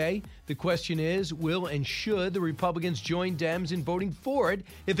today. The question is, will and should the Republicans join Dems in voting for it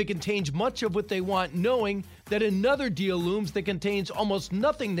if it contains much of what they want, knowing that another deal looms that contains almost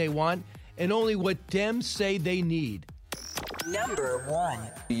nothing they want and only what Dems say they need? Number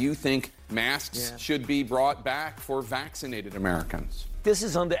 1. Do you think masks should be brought back for vaccinated Americans? This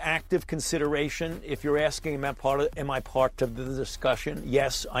is under active consideration. If you're asking, am I part of the discussion?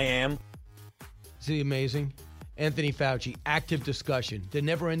 Yes, I am. Is he amazing? Anthony Fauci, active discussion. The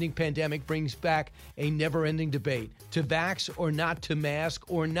never-ending pandemic brings back a never-ending debate. To vax or not, to mask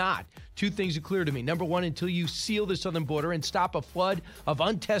or not. 2 things are clear to me. Number 1, until you seal the southern border and stop a flood of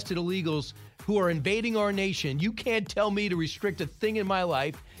untested illegals who are invading our nation, you can't tell me to restrict a thing in my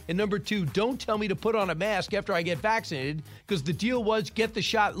life. And number 2, don't tell me to put on a mask after I get vaccinated, because the deal was get the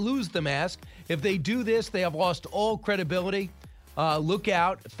shot, lose the mask. If they do this, they have lost all credibility. Look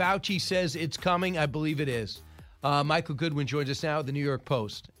out. Fauci says it's coming. I believe it is. Michael Goodwin joins us now at the New York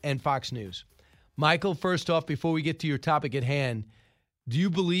Post and Fox News. Michael, first off, before we get to your topic at hand, do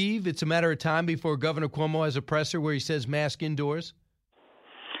you believe it's a matter of time before Governor Cuomo has a presser where he says mask indoors?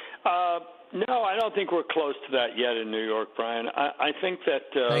 No, I don't think we're close to that yet in New York, Brian. I think that...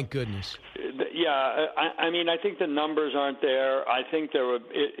 Thank goodness. Yeah, I mean, I think the numbers aren't there. I think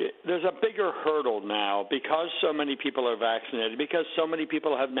there's a bigger hurdle now because so many people are vaccinated, because so many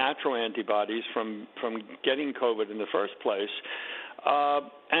people have natural antibodies from getting COVID in the first place.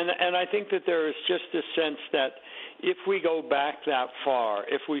 And I think that there is just a sense that if we go back that far,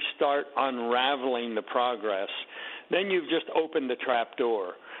 if we start unraveling the progress, then you've just opened the trap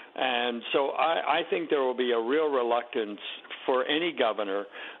door. And so I think there will be a real reluctance for any governor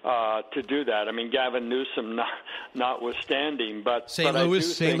to do that. I mean, Gavin Newsom notwithstanding, but St.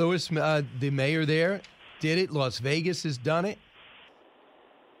 Louis, the mayor there did it. Las Vegas has done it.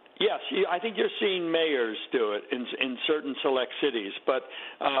 Yes, I think you're seeing mayors do it in certain select cities, but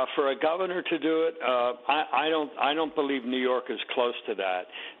for a governor to do it, I don't believe New York is close to that.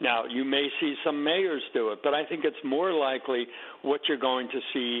 Now, you may see some mayors do it, but I think it's more likely what you're going to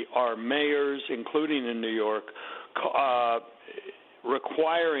see are mayors, including in New York,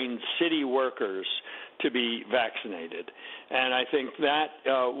 requiring city workers to be vaccinated. And I think that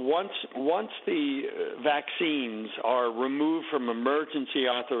once the vaccines are removed from emergency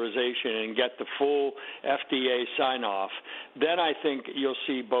authorization and get the full FDA sign-off, then I think you'll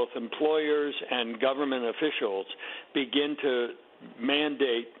see both employers and government officials begin to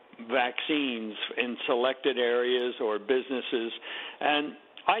mandate vaccines in selected areas or businesses. And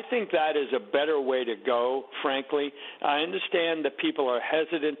I think that is a better way to go, frankly. I understand that people are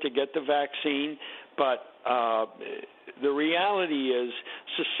hesitant to get the vaccine, but the reality is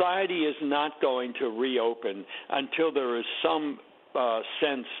society is not going to reopen until there is some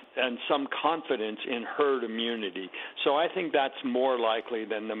sense and some confidence in herd immunity. So I think that's more likely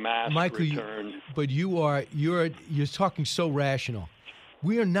than the mass return. But you're talking so rational.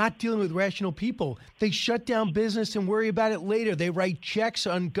 We are not dealing with rational people. They shut down business and worry about it later. They write checks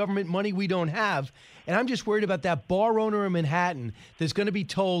on government money we don't have. And I'm just worried about that bar owner in Manhattan that's going to be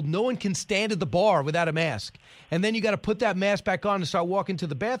told no one can stand at the bar without a mask. And then you got to put that mask back on and start walking to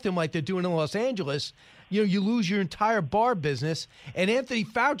the bathroom like they're doing in Los Angeles. You know, you lose your entire bar business. And Anthony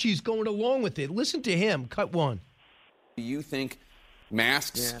Fauci's going along with it. Listen to him. Cut one. Do you think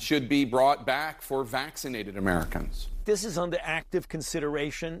masks should be brought back for vaccinated Americans? This is under active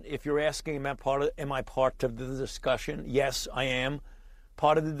consideration. If you're asking, am I part of the discussion? Yes, I am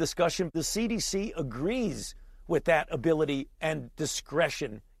part of the discussion. The CDC agrees with that ability and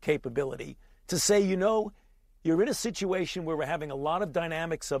discretion capability to say, you know, you're in a situation where we're having a lot of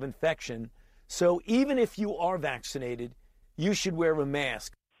dynamics of infection. So even if you are vaccinated, you should wear a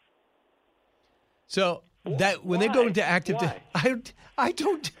mask. So that when they go into active, I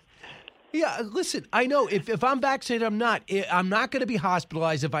don't. Yeah, listen, I know if I'm vaccinated, I'm not going to be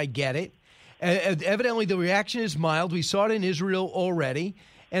hospitalized if I get it. Evidently, the reaction is mild. We saw it in Israel already.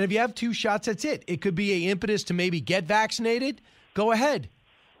 And if you have 2 shots, that's it. It could be an impetus to maybe get vaccinated. Go ahead.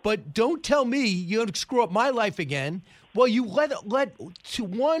 But don't tell me you're going to screw up my life again. Well, you let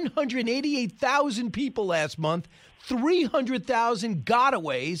 188,000 people last month, 300,000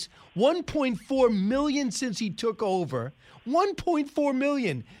 gotaways, 1.4 million since he took over. 1.4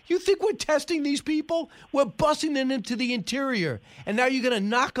 million. You think we're testing these people? We're busing them into the interior. And now you're going to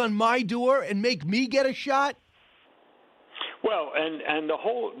knock on my door and make me get a shot? Well, and the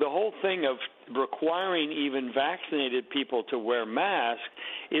whole thing of requiring even vaccinated people to wear masks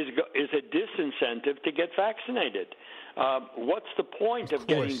is a disincentive to get vaccinated. What's the point of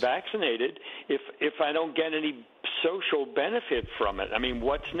getting vaccinated if I don't get any social benefit from it? I mean,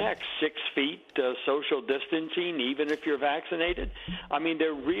 what's next? 6 feet social distancing, even if you're vaccinated? I mean,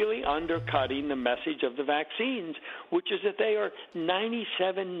 they're really undercutting the message of the vaccines, which is that they are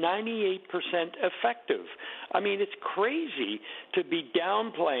 97-98% effective. I mean, it's crazy to be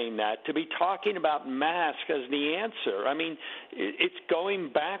downplaying that, to be talking about masks as the answer. I mean, it's going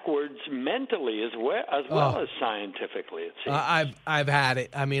backwards mentally as well as scientifically, it seems. I've had it.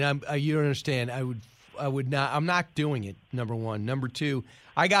 I mean, you don't understand. I would not. I'm not doing it. Number one. Number two,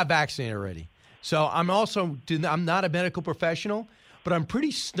 I got vaccinated already. So I'm not a medical professional, but I'm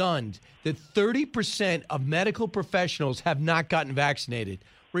pretty stunned that 30% of medical professionals have not gotten vaccinated.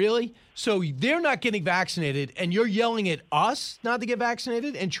 Really? So they're not getting vaccinated, and you're yelling at us not to get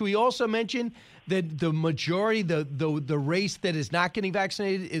vaccinated? And should we also mention that the majority, the race that is not getting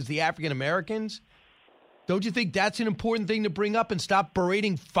vaccinated is the African Americans? Don't you think that's an important thing to bring up and stop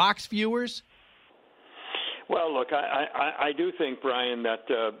berating Fox viewers? Well, look, I do think, Brian, that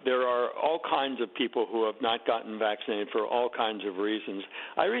there are all kinds of people who have not gotten vaccinated for all kinds of reasons.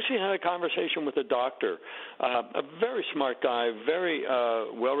 I recently had a conversation with a doctor, a very smart guy, very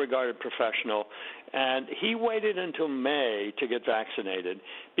well-regarded professional, and he waited until May to get vaccinated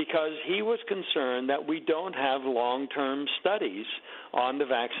because he was concerned that we don't have long-term studies on the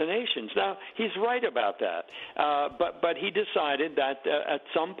vaccinations. Now, he's right about that, but he decided that at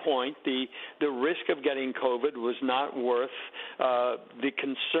some point the risk of getting COVID was not worth the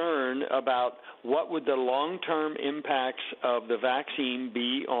concern about what would the long-term impacts of the vaccine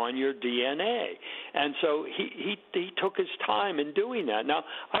be on your DNA. And so he took his time in doing that. Now,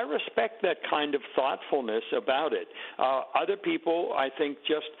 I respect that kind of thought thoughtfulness about it. Other people, I think,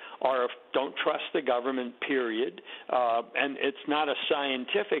 just don't trust the government, period. And it's not a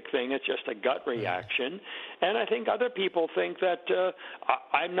scientific thing. It's just a gut reaction. And I think other people think that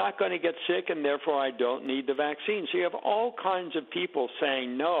I'm not going to get sick and therefore I don't need the vaccine. So you have all kinds of people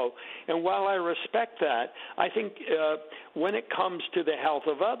saying no. And while I respect that, I think when it comes to the health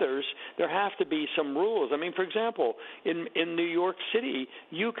of others, there have to be some rules. I mean, for example, in New York City,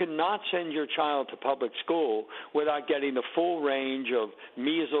 you cannot send your child to public school without getting the full range of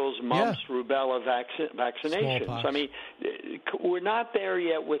measles, mumps, rubella vaccinations. Smallpox. I mean, we're not there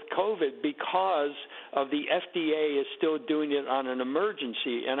yet with COVID because of the FDA is still doing it on an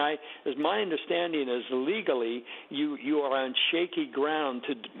emergency. And as my understanding is, legally, you are on shaky ground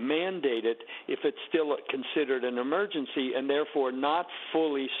to mandate it if it's still considered an emergency and therefore not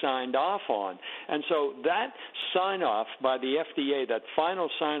fully signed off on. And so that sign-off by the FDA, that final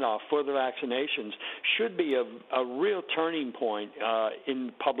sign-off for the vaccinations, should be a real turning point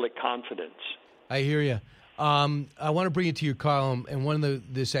in public confidence. I hear you. I want to bring it to your column, and one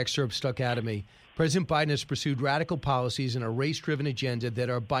of this excerpt stuck out of me. President Biden has pursued radical policies and a race-driven agenda that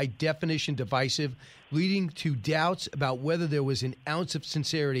are by definition divisive, leading to doubts about whether there was an ounce of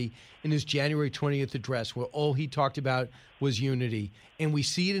sincerity in his January 20th address, where all he talked about was unity. And we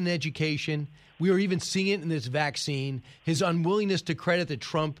see it in education. We are even seeing it in this vaccine. His unwillingness to credit the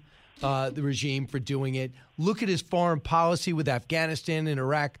Trump the regime for doing it. Look at his foreign policy with Afghanistan and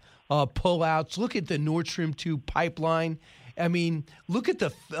Iraq pullouts. Look at the Nord Stream 2 pipeline. I mean, look at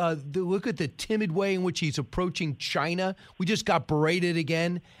the timid way in which he's approaching China. We just got berated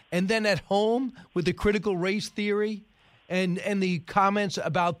again. And then at home with the critical race theory and the comments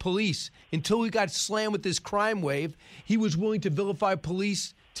about police. Until we got slammed with this crime wave, he was willing to vilify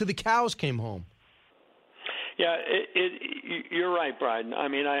police till the cows came home. Yeah, you're right, Brian. I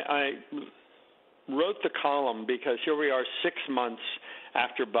mean, I wrote the column because here we are 6 months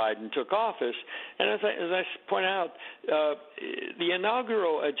after Biden took office. And as I point out, the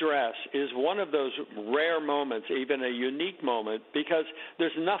inaugural address is one of those rare moments, even a unique moment, because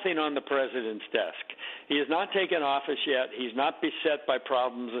there's nothing on the president's desk. He has not taken office yet. He's not beset by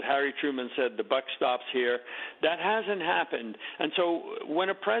problems. As Harry Truman said, the buck stops here. That hasn't happened. And so what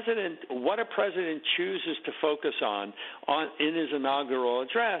a president chooses to focus on in his inaugural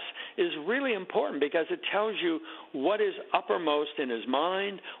address is really important, because it tells you what is uppermost in his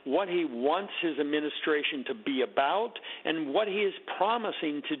mind, what he wants his administration to be about, and what he is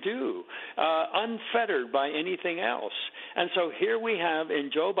promising to do, unfettered by anything else. And so here we have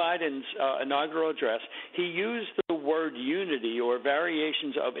in Joe Biden's inaugural address, he used the word unity or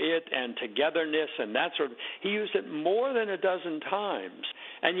variations of it and togetherness and that sort of, he used it more than a dozen times.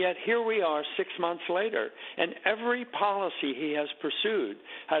 And yet here we are 6 months later, and every policy he has pursued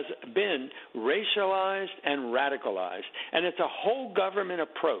has been racialized and radicalized. And it's a whole government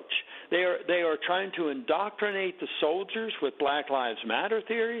approach. They are trying to indoctrinate the soldiers with Black Lives Matter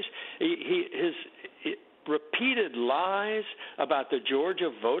theories. His repeated lies about the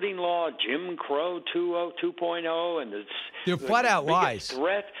Georgia voting law, Jim Crow 2.0, and they're flat out lies.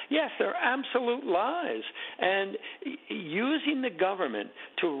 Threat. Yes, they're absolute lies. And using the government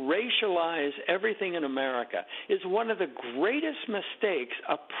to racialize everything in America is one of the greatest mistakes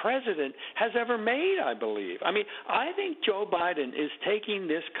a president has ever made, I believe. I mean, I think Joe Biden is taking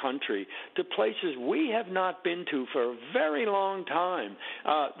this country to places we have not been to for a very long time.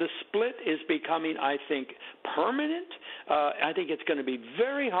 The split is becoming, I think, permanent. I think it's going to be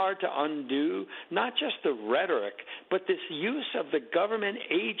very hard to undo, not just the rhetoric, but this use of the government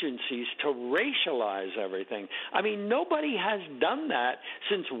agencies to racialize everything. I mean, nobody has done that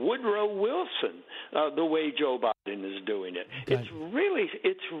since Woodrow Wilson, the way Joe Biden is doing it. It's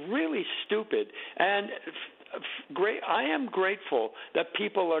really stupid. And I am grateful that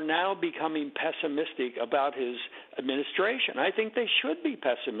people are now becoming pessimistic about his administration. I think they should be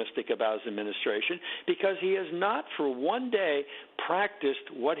pessimistic about his administration, because he has not for one day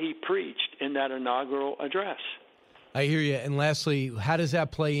practiced what he preached in that inaugural address. I hear you. And lastly, how does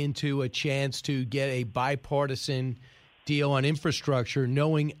that play into a chance to get a bipartisan deal on infrastructure,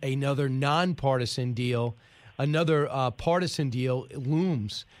 knowing another nonpartisan deal, another partisan deal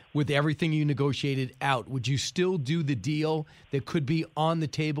looms with everything you negotiated out? Would you still do the deal that could be on the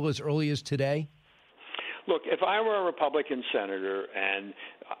table as early as today? Look, if I were a Republican senator and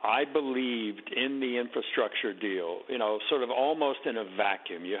I believed in the infrastructure deal, sort of almost in a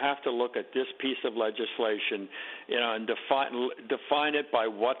vacuum, you have to look at this piece of legislation, and define it by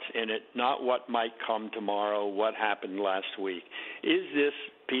what's in it, not what might come tomorrow, what happened last week. Is this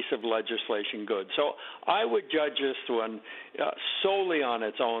piece of legislation good? So I would judge this one solely on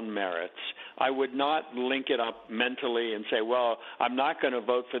its own merits. I would not link it up mentally and say, well, I'm not going to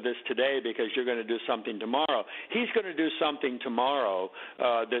vote for this today because you're going to do something tomorrow. He's going to do something tomorrow,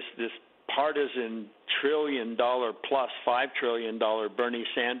 this partisan $1 trillion plus $5 trillion Bernie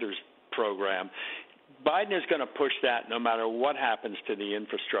Sanders program. Biden is going to push that no matter what happens to the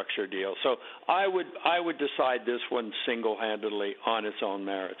infrastructure deal. So I would decide this one single-handedly on its own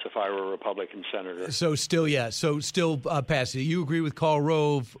merits if I were a Republican senator. So still pass it. You agree with Karl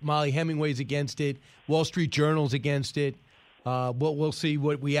Rove, Molly Hemingway's against it, Wall Street Journal's against it. We'll see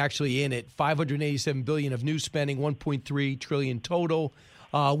what we actually in it. $587 billion of new spending, $1.3 trillion total,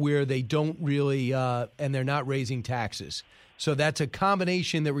 where they don't really and they're not raising taxes. So that's a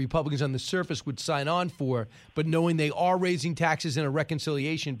combination that Republicans on the surface would sign on for, but knowing they are raising taxes in a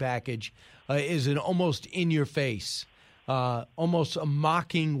reconciliation package is an almost in-your-face, almost a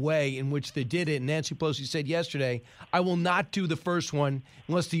mocking way in which they did it. And Nancy Pelosi said yesterday, I will not do the first one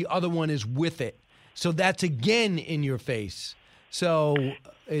unless the other one is with it. So that's again in your face. So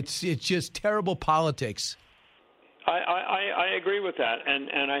it's just terrible politics. I agree with that,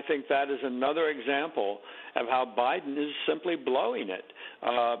 and I think that is another example of how Biden is simply blowing it.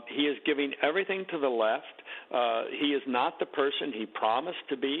 He is giving everything to the left. He is not the person he promised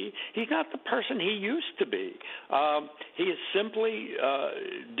to be. He's not the person he used to be. He is simply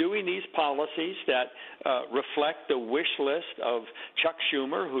doing these policies that reflect the wish list of Chuck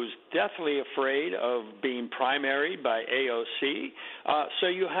Schumer, who's deathly afraid of being primaried by AOC. So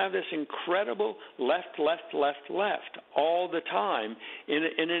you have this incredible left all the time in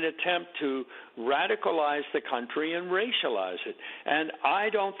an attempt to radicalize the country and racialize it. And I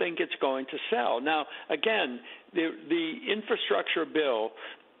don't think it's going to sell. Now, again, the infrastructure bill,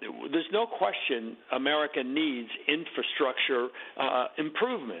 there's no question America needs infrastructure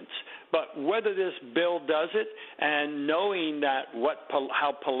improvements. But whether this bill does it, and knowing that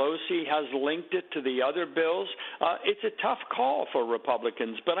how Pelosi has linked it to the other bills, it's a tough call for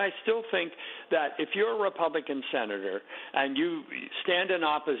Republicans. But I still think that if you're a Republican senator and you stand in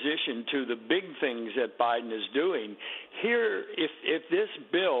opposition to the big things that Biden is doing, here, if this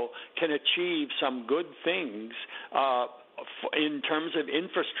bill can achieve some good things, in terms of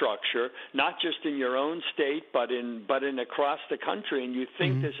infrastructure, not just in your own state, but in across the country, and you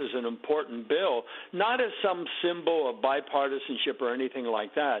think this is an important bill, not as some symbol of bipartisanship or anything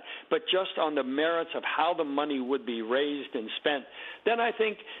like that, but just on the merits of how the money would be raised and spent, then I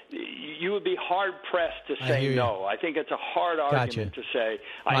think you would be hard-pressed to say no. I think it's a hard argument to say,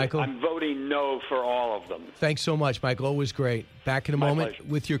 I'm voting no for all of them. Thanks so much, Michael. Always great. Back in a moment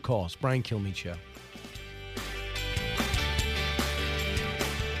pleasure. with your calls. Brian Kilmeade Show.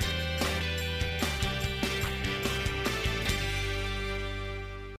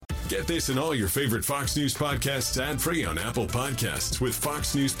 Get this and all your favorite Fox News podcasts ad-free on Apple Podcasts with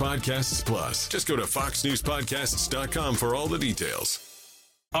Fox News Podcasts Plus. Just go to foxnewspodcasts.com for all the details.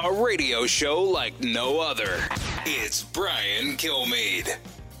 A radio show like no other. It's Brian Kilmeade.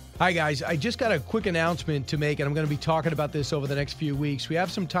 Hi, guys. I just got a quick announcement to make, and I'm going to be talking about this over the next few weeks. We have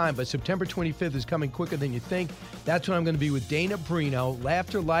some time, but September 25th is coming quicker than you think. That's when I'm going to be with Dana Perino.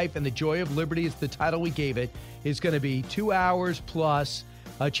 Laughter, Life, and the Joy of Liberty is the title we gave it. It's going to be 2 hours plus.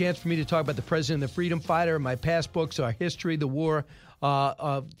 A chance for me to talk about the president and the freedom fighter, my past books, our history, the war,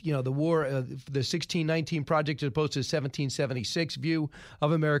 the 1619 Project as opposed to the 1776 view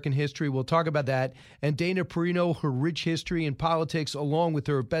of American history. We'll talk about that. And Dana Perino, her rich history in politics, along with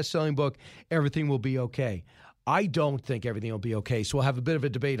her best-selling book, Everything Will Be Okay. I don't think everything will be okay, so we'll have a bit of a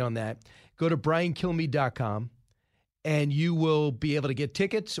debate on that. Go to briankilmeade.com. And you will be able to get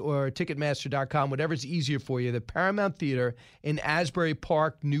tickets or Ticketmaster.com, whatever's easier for you. The Paramount Theater in Asbury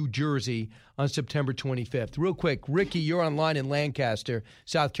Park, New Jersey on September 25th. Real quick, Ricky, you're online in Lancaster,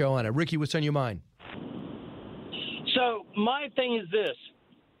 South Carolina. Ricky, what's on your mind? So my thing is this.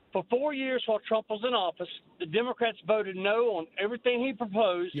 For 4 years while Trump was in office, the Democrats voted no on everything he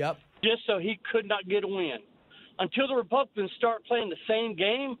proposed just so he could not get a win. Until the Republicans start playing the same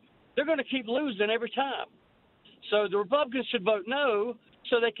game, they're going to keep losing every time. So the Republicans should vote no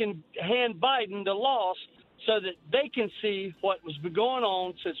so they can hand Biden the loss so that they can see what was going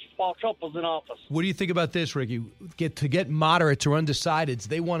on since while Trump was in office. What do you think about this, Ricky? To get moderates or undecideds,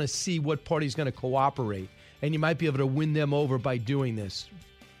 they want to see what party's going to cooperate, and you might be able to win them over by doing this.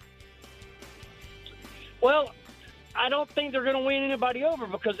 Well, I don't think they're going to win anybody over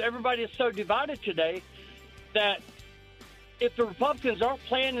because everybody is so divided today that if the Republicans aren't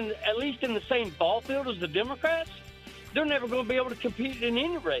playing at least in the same ball field as the Democrats, they're never going to be able to compete in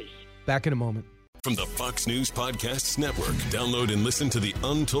any race. Back in a moment. From the Fox News Podcasts Network, download and listen to The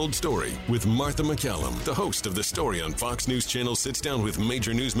Untold Story with Martha McCallum. The host of The Story on Fox News Channel sits down with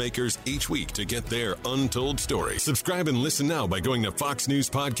major newsmakers each week to get their untold story. Subscribe and listen now by going to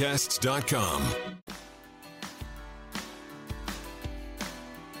foxnewspodcasts.com.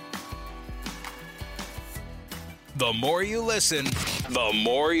 The more you listen, the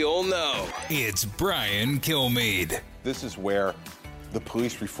more you'll know. It's Brian Kilmeade. This is where the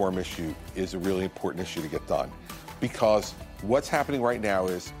police reform issue is a really important issue to get done, because what's happening right now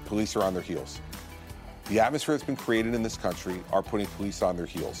is police are on their heels. The atmosphere that's been created in this country are putting police on their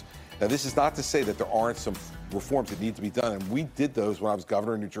heels. Now, this is not to say that there aren't some reforms that need to be done, and we did those when I was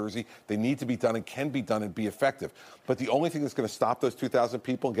governor in New Jersey. They need to be done and can be done and be effective. But the only thing that's going to stop those 2,000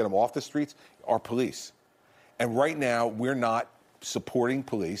 people and get them off the streets are police. And right now, we're not supporting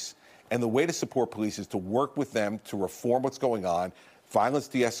police. And the way to support police is to work with them to reform what's going on, violence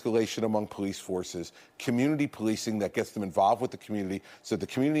de-escalation among police forces, community policing that gets them involved with the community, so the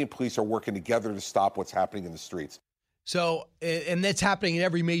community and police are working together to stop what's happening in the streets. So, and that's happening in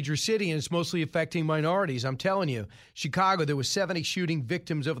every major city, and it's mostly affecting minorities. I'm telling you, Chicago, there was 70 shooting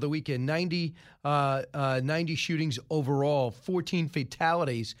victims over the weekend, 90 shootings overall, 14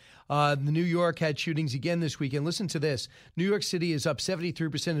 fatalities. New York had shootings again this weekend. Listen to this. New York City is up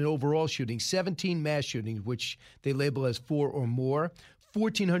 73% in overall shootings, 17 mass shootings, which they label as 4 or more.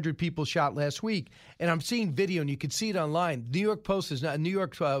 1,400 people shot last week, and I'm seeing video, and you can see it online. New York Post is not. New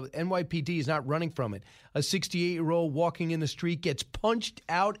York NYPD is not running from it. A 68-year-old walking in the street gets punched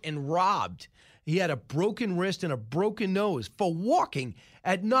out and robbed. He had a broken wrist and a broken nose for walking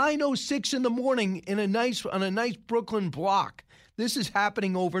at 9:06 in the morning on a nice Brooklyn block. This is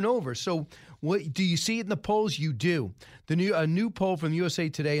happening over and over. So, what do you see it in the polls? You do. A new poll from USA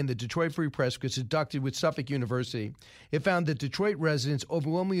Today and the Detroit Free Press was conducted with Suffolk University. It found that Detroit residents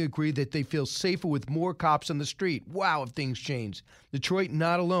overwhelmingly agree that they feel safer with more cops on the street. Wow, if things change. Detroit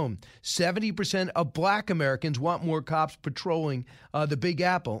not alone. 70% of black Americans want more cops patrolling the Big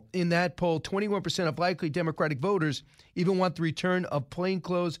Apple. In that poll, 21% of likely Democratic voters even want the return of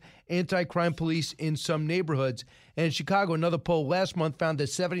plainclothes anti-crime police in some neighborhoods. And in Chicago, another poll last month found that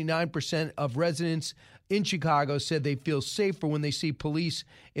 79% of residents in Chicago said they feel safer when they see police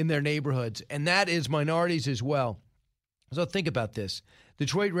in their neighborhoods. And that is minorities as well. So think about this.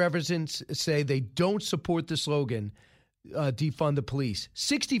 Detroit residents say they don't support the slogan, defund the police.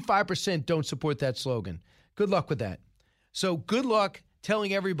 65% don't support that slogan. Good luck with that. So good luck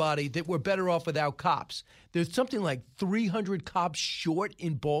telling everybody that we're better off without cops. There's something like 300 cops short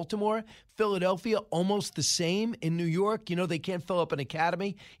in Baltimore. Philadelphia, almost the same. In New York, you know, they can't fill up an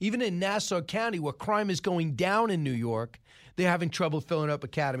academy. Even in Nassau County, where crime is going down in New York, they're having trouble filling up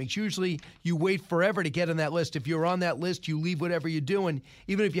academies. Usually you wait forever to get on that list. If you're on that list, you leave whatever you're doing,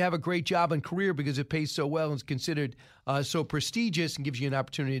 even if you have a great job and career because it pays so well and is considered so prestigious and gives you an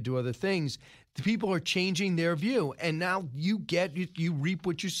opportunity to do other things. The people are changing their view, and now you reap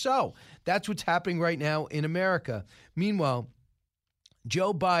what you sow. That's what's happening right now in America. Meanwhile,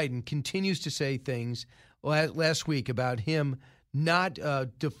 Joe Biden continues to say things last week about him not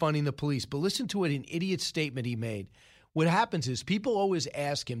defunding the police. But listen to an idiot statement he made. What happens is people always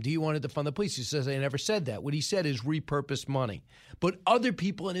ask him, do you want to defund the police? He says, I never said that. What he said is repurposed money. But other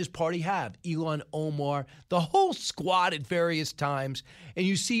people in his party have. Ilhan Omar, the whole squad at various times. And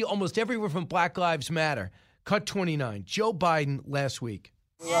you see almost everywhere from Black Lives Matter. Cut 29. Joe Biden last week.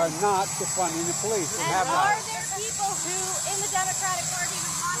 We are not defunding the police. We have not. Are there people who, in the Democratic Party,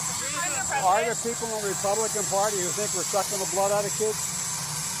 who want to defund the president? Are there people in the Republican Party who think we're sucking the blood out of kids?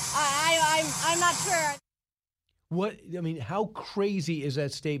 I'm not sure. How crazy is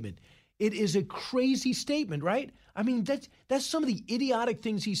that statement? It is a crazy statement, right? I mean, that's some of the idiotic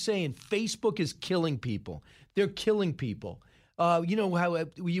things he's saying. Facebook is killing people. They're killing people. You know how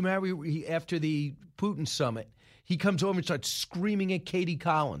after the Putin summit, he comes over and starts screaming at Caitlin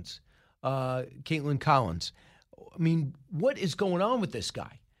Collins. I mean, what is going on with this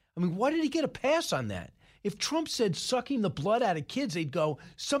guy? I mean, why did he get a pass on that? If Trump said sucking the blood out of kids, they'd go,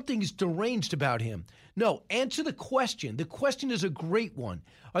 something's deranged about him. No, answer the question. The question is a great one.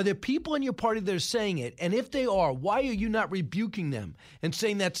 Are there people in your party that are saying it? And if they are, why are you not rebuking them and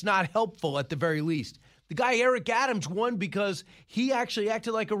saying that's not helpful at the very least? The guy Eric Adams won because he actually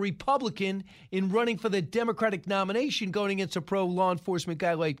acted like a Republican in running for the Democratic nomination going against a pro-law enforcement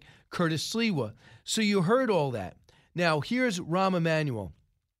guy like Curtis Sliwa. So you heard all that. Now, here's Rahm Emanuel,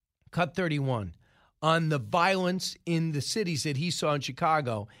 cut 31, on the violence in the cities that he saw in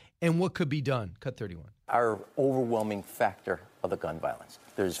Chicago and what could be done. Cut 31. Our overwhelming factor of the gun violence.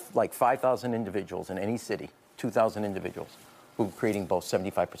 There's like 5,000 individuals in any city, 2,000 individuals who are creating both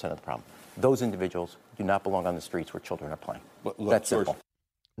 75% of the problem. Those individuals do not belong on the streets where children are playing. That's simple.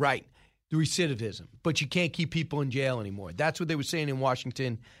 Right. The recidivism. But you can't keep people in jail anymore. That's what they were saying in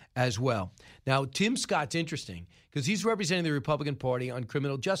Washington as well. Now, Tim Scott's interesting because he's representing the Republican Party on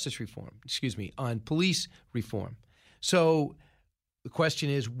criminal justice reform, on police reform. So the question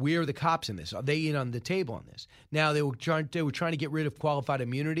is, where are the cops in this? Are they in on the table on this? Now, they were trying to get rid of qualified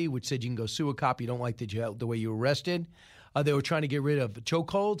immunity, which said you can go sue a cop you don't like the way you were arrested. They were trying to get rid of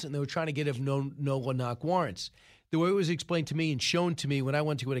chokeholds, and they were trying to get rid of no-knock warrants. The way it was explained to me and shown to me when I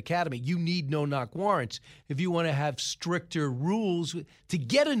went to an academy, you need no-knock warrants if you want to have stricter rules to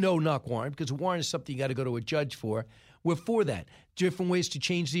get a no-knock warrant, because a warrant is something you got to go to a judge for. We're for that. Different ways to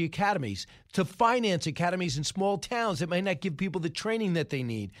change the academies, to finance academies in small towns that might not give people the training that they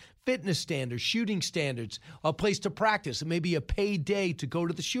need. Fitness standards, shooting standards, a place to practice, and maybe a paid day to go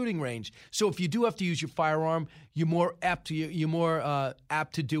to the shooting range. So if you do have to use your firearm, you're more apt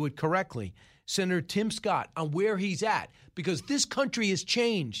to do it correctly. Senator Tim Scott on where he's at, because this country has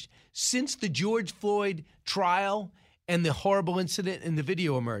changed since the George Floyd trial and the horrible incident and the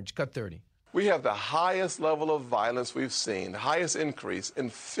video emerged. Cut 30. We have the highest level of violence we've seen, the highest increase in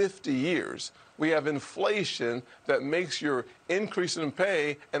 50 years. We have inflation that makes your increase in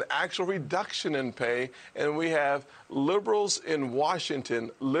pay an actual reduction in pay. And we have liberals in Washington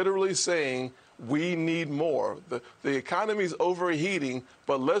literally saying, we need more. The economy is overheating,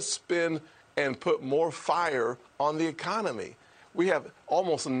 but let's spend and put more fire on the economy. We have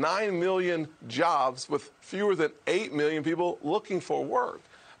almost 9 million jobs with fewer than 8 million people looking for work.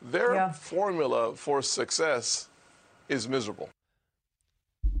 Their formula for success is miserable.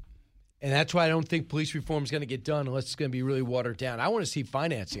 And that's why I don't think police reform is going to get done unless it's going to be really watered down. I want to see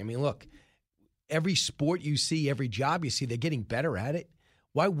financing. I mean, look, every sport you see, every job you see, they're getting better at it.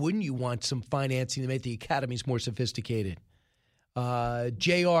 Why wouldn't you want some financing to make the academies more sophisticated?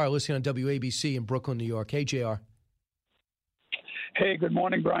 JR, listening on WABC in Brooklyn, New York. Hey, JR. Hey, good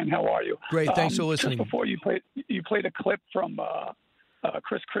morning, Brian. How are you? Great. Thanks for listening. Just before you played a clip from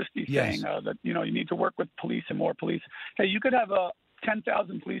Chris Christie saying that, you need to work with police and more police. Hey, you could have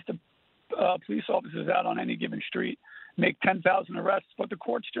 10,000 police officers out on any given street, make 10,000 arrests, but the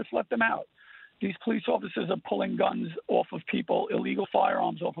courts just let them out. These police officers are pulling guns off of people, illegal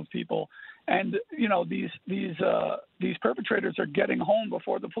firearms off of people, and these perpetrators are getting home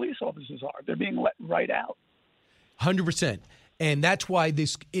before the police officers are. They're being let right out. 100%. And that's why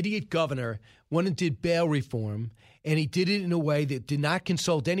this idiot governor went and did bail reform, and he did it in a way that did not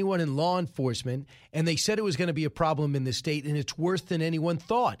consult anyone in law enforcement, and they said it was going to be a problem in the state, and it's worse than anyone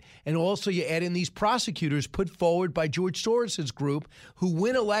thought. And also you add in these prosecutors put forward by George Soros's group who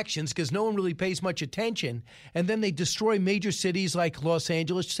win elections because no one really pays much attention, and then they destroy major cities like Los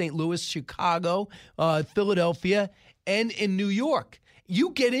Angeles, St. Louis, Chicago, Philadelphia, and in New York.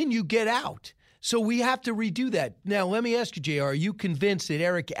 You get in, you get out. So we have to redo that. Now, let me ask you, JR, are you convinced that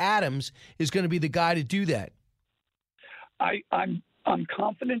Eric Adams is going to be the guy to do that? I'm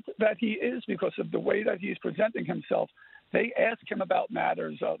confident that he is because of the way that he's presenting himself. They ask him about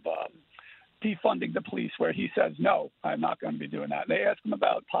matters of defunding the police where he says, no, I'm not going to be doing that. They ask him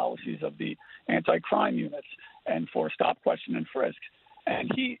about policies of the anti-crime units and for stop, question, and frisk.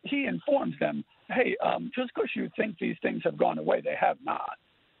 And he informs them, hey, just because you think these things have gone away, they have not.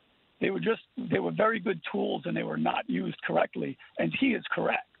 They were very good tools, and they were not used correctly, and he is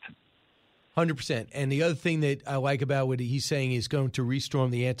correct. 100%. And the other thing that I like about what he's saying is going to restorm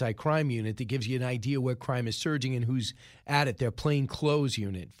the anti-crime unit that gives you an idea where crime is surging and who's at it. Their plain clothes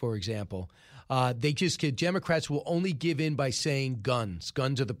unit, for example. Democrats will only give in by saying guns.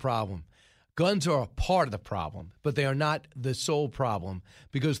 Guns are the problem. Guns are a part of the problem, but they are not the sole problem,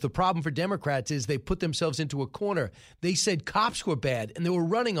 because the problem for Democrats is they put themselves into a corner. They said cops were bad, and they were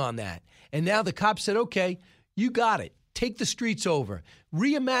running on that. And now the cops said, okay, you got it. Take the streets over.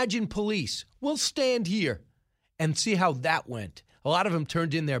 Reimagine police. We'll stand here and see how that went. A lot of them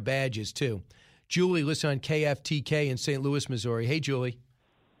turned in their badges, too. Julie, listen on KFTK in St. Louis, Missouri. Hey, Julie.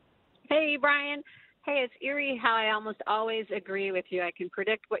 Hey, Brian. Hey, it's eerie how I almost always agree with you. I can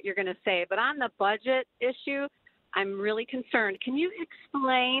predict what you're going to say. But on the budget issue, I'm really concerned. Can you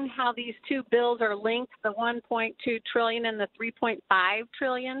explain how these two bills are linked, the $1.2 trillion and the $3.5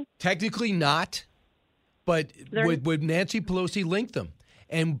 trillion? Technically not, but would Nancy Pelosi link them?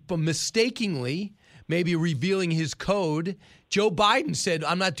 And mistakenly, maybe revealing his code, Joe Biden said,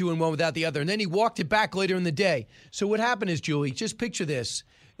 I'm not doing one without the other. And then he walked it back later in the day. So what happened is, Julie, just picture this.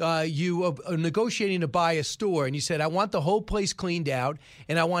 You are negotiating to buy a store, and you said, I want the whole place cleaned out,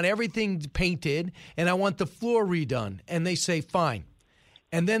 and I want everything painted, and I want the floor redone. And they say, fine.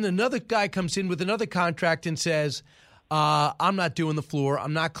 And then another guy comes in with another contract and says, I'm not doing the floor.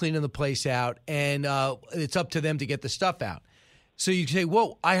 I'm not cleaning the place out. And it's up to them to get the stuff out. So you say,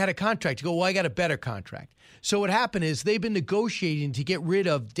 whoa, I had a contract. You go, well, I got a better contract. So what happened is they've been negotiating to get rid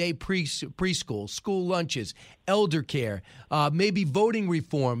of day preschool, school lunches, elder care, maybe voting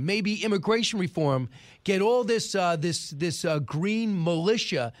reform, maybe immigration reform. Get all this green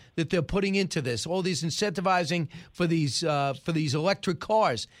militia that they're putting into this, all these incentivizing for these electric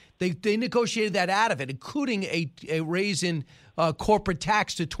cars. They negotiated that out of it, including a raise in corporate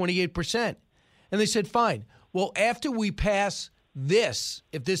tax to 28%. And they said, fine. Well, after we pass this,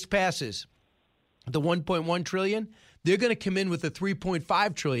 if this passes, the $1.1 trillion, they're going to come in with the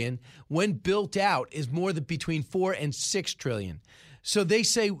 $3.5 trillion. When built out, is more than between $4 and $6 trillion. So they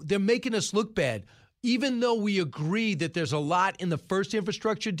say they're making us look bad, even though we agree that there's a lot in the first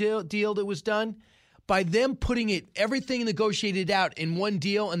infrastructure deal that was done. By them putting everything negotiated out in one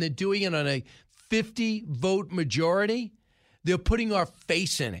deal, and they're doing it on a 50-vote majority, they're putting our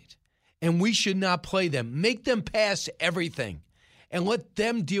face in it. And we should not play them. Make them pass everything. And let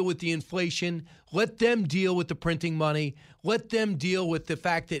them deal with the inflation. Let them deal with the printing money. Let them deal with the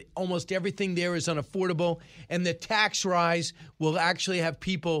fact that almost everything there is unaffordable. And the tax rise will actually have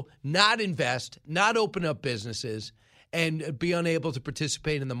people not invest, not open up businesses, and be unable to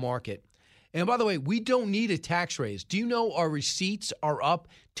participate in the market. And by the way, we don't need a tax raise. Do you know our receipts are up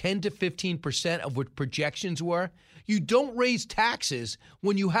 10 to 15% of what projections were? You don't raise taxes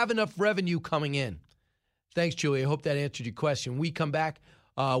when you have enough revenue coming in. Thanks, Julie. I hope that answered your question. When we come back,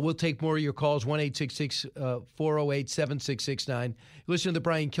 we'll take more of your calls, 1-866-408-7669. Listen to the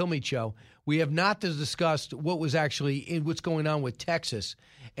Brian Kilmeade Show. We have not discussed what's going on with Texas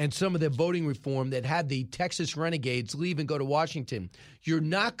and some of the voting reform that had the Texas renegades leave and go to Washington. You're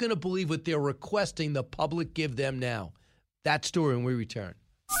not going to believe what they're requesting the public give them now. That story when we return.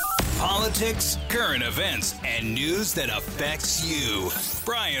 Politics, current events, and news that affects you.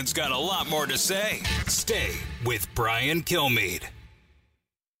 Brian's got a lot more to say. Stay with Brian Kilmeade.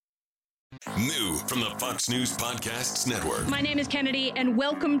 New from the Fox News Podcasts Network. My name is Kennedy, and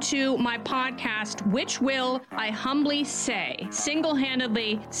welcome to my podcast, which will, I humbly say,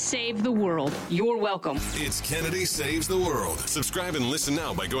 single-handedly save the world. You're welcome. It's Kennedy Saves the World. Subscribe and listen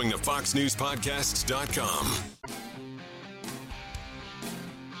now by going to foxnewspodcasts.com.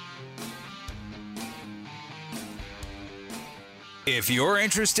 If you're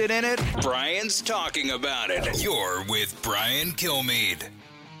interested in it, Brian's talking about it. You're with Brian Kilmeade.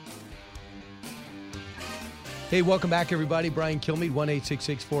 Hey, welcome back, everybody. Brian Kilmeade,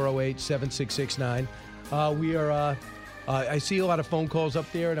 1-866-408-7669. I see a lot of phone calls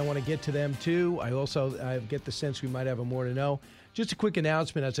up there, and I want to get to them, too. I get the sense we might have more to know. Just a quick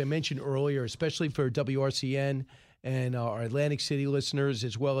announcement, as I mentioned earlier, especially for WRCN and our Atlantic City listeners,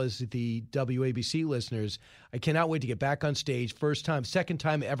 as well as the WABC listeners. I cannot wait to get back on stage. Second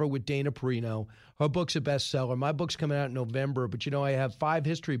time ever with Dana Perino. Her book's a bestseller. My book's coming out in November, but I have 5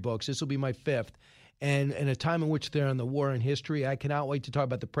 history books. This will be my 5th. And in a time in which they're on the war in history, I cannot wait to talk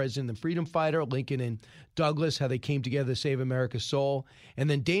about the president and the freedom fighter, Lincoln and Douglas, how they came together to save America's soul. And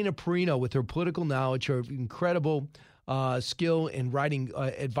then Dana Perino with her political knowledge, her incredible skill in writing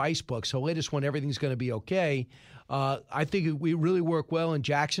advice books. Her latest one, Everything's Going to Be Okay. I think we really work well in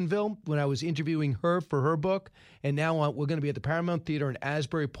Jacksonville when I was interviewing her for her book. And now we're going to be at the Paramount Theater in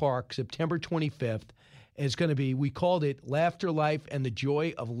Asbury Park, September 25th. And it's going to be, we called it Laughter, Life, and the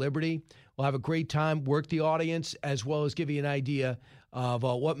Joy of Liberty. We'll have a great time, work the audience, as well as give you an idea of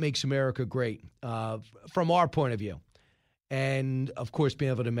what makes America great from our point of view. And, of course,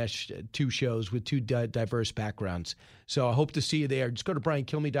 being able to mesh 2 shows with 2 diverse backgrounds. So I hope to see you there. Just go to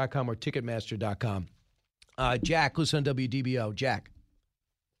BrianKilmeade.com or Ticketmaster.com. Jack, listen on WDBO. Jack.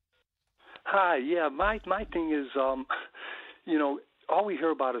 Hi. Yeah, my thing is, all we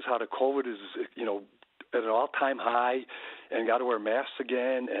hear about is how the COVID is, at an all-time high and got to wear masks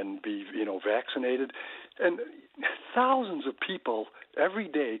again and be, vaccinated. And thousands of people every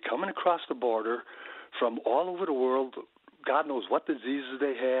day coming across the border from all over the world, God knows what diseases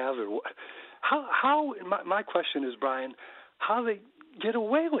they have. My question is, Brian, how they get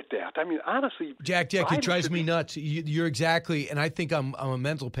away with that? I mean, honestly, Jack, it drives me nuts. You're exactly, and I think I'm a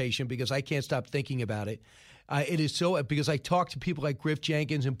mental patient because I can't stop thinking about it. It is so, because I talk to people like Griff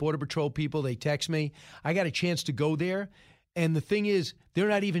Jenkins and Border Patrol people. They text me. I got a chance to go there. And the thing is, they're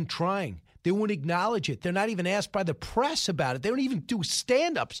not even trying. They won't acknowledge it. They're not even asked by the press about it. They don't even do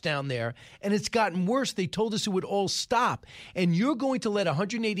stand-ups down there, and it's gotten worse. They told us it would all stop. And you're going to let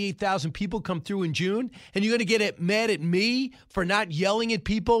 188,000 people come through in June, and you're going to get mad at me for not yelling at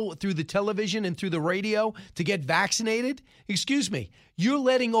people through the television and through the radio to get vaccinated? Excuse me. You're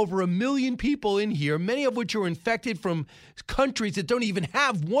letting over 1 million people in here, many of which are infected from countries that don't even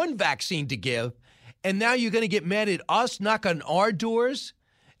have one vaccine to give, and now you're going to get mad at us, knock on our doors,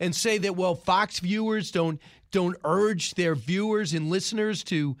 and say that, well, Fox viewers don't urge their viewers and listeners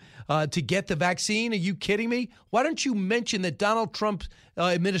to get the vaccine? Are you kidding me? Why don't you mention that Donald Trump's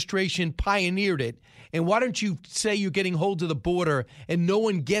administration pioneered it? And why don't you say you're getting hold of the border and no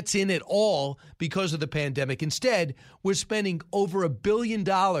one gets in at all because of the pandemic? Instead, we're spending over $1 billion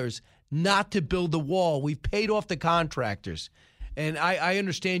not to build the wall. We've paid off the contractors. And I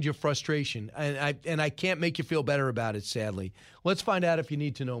understand your frustration, and I can't make you feel better about it, sadly. Let's find out if you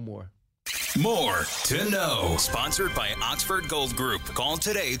need to know more. More to know. Sponsored by Oxford Gold Group. Call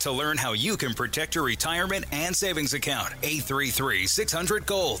today to learn how you can protect your retirement and savings account.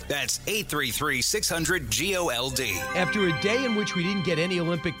 833-600-GOLD. That's 833-600-GOLD. After a day in which we didn't get any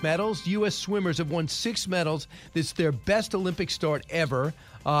Olympic medals, U.S. swimmers have won 6 medals. This is their best Olympic start ever.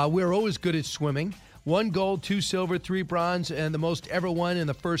 We're always good at swimming. 1 gold, 2 silver, 3 bronze, and the most ever won in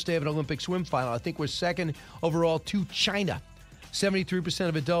the first day of an Olympic swim final. I think we're second overall to China. 73%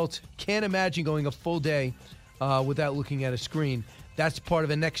 of adults can't imagine going a full day without looking at a screen. That's part of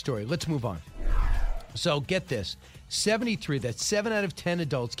the next story. Let's move on. So get this. 73, that's 7 out of 10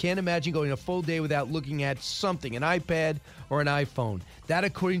 adults can't imagine going a full day without looking at something, an iPad or an iPhone. That,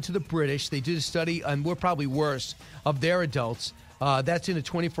 according to the British, they did a study, and we're probably worse, of their adults. That's in a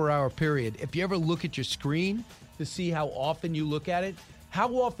 24-hour period. If you ever look at your screen to see how often you look at it, how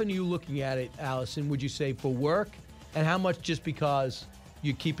often are you looking at it, Allison, would you say, for work? And how much just because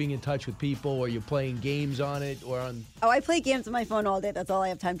you're keeping in touch with people or you're playing games on it or on... Oh, I play games on my phone all day. That's all I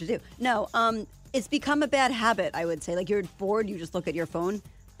have time to do. No, it's become a bad habit, I would say. Like, you're bored, you just look at your phone.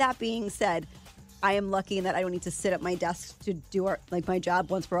 That being said, I am lucky in that I don't need to sit at my desk to do my job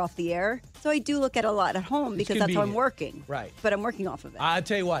once we're off the air. So I do look at a lot at home because that's how I'm working. Right. But I'm working off of it. I'll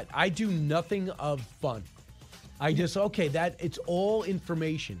tell you what, I do nothing of fun. I just, it's all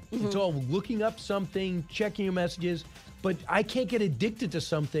information. Mm-hmm. It's all looking up something, checking your messages, but I can't get addicted to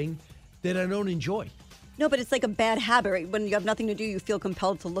something that I don't enjoy. No, but it's like a bad habit. Right? When you have nothing to do, you feel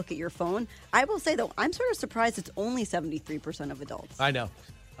compelled to look at your phone. I will say, though, I'm sort of surprised it's only 73% of adults. I know.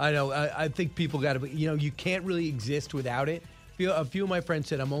 I think people got to, you can't really exist without it. A few of my friends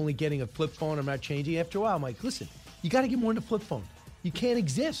said, I'm only getting a flip phone. I'm not changing. After a while, I'm like, listen, you got to get more than a flip phone. You can't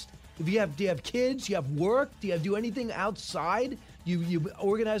exist. Do you have kids? Do you have work? Do you do anything outside? You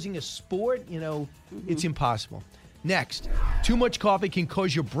organizing a sport? It's impossible. Next, too much coffee can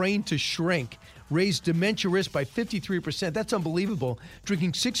cause your brain to shrink, raise dementia risk by 53%. That's unbelievable.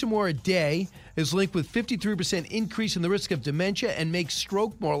 Drinking 6 or more a day is linked with 53% increase in the risk of dementia and makes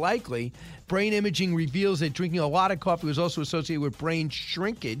stroke more likely. Brain imaging reveals that drinking a lot of coffee was also associated with brain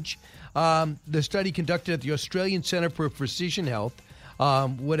shrinkage. The study conducted at the Australian Centre for Precision Health,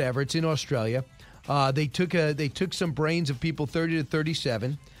 it's in Australia. They took some brains of people 30 to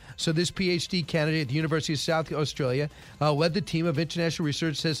 37. So this PhD candidate at the University of South Australia led the team of international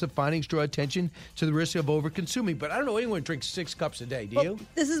research, says the findings draw attention to the risk of over-consuming. But I don't know anyone who drinks 6 cups a day. Do you?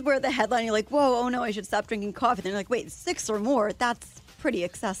 This is where the headline, you're like, whoa, oh no, I should stop drinking coffee. Then you're like, wait, 6 or more? That's pretty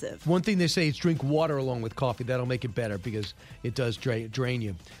excessive. One thing they say is drink water along with coffee. That'll make it better because it does drain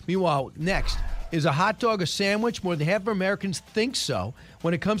you. Meanwhile, next, is a hot dog a sandwich? More than half of Americans think so.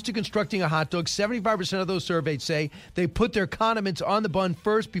 When it comes to constructing a hot dog, 75% of those surveyed say they put their condiments on the bun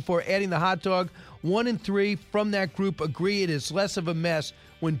first before adding the hot dog. 1 in 3 from that group agree it is less of a mess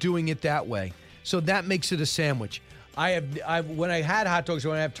when doing it that way. So that makes it a sandwich. When I had hot dogs,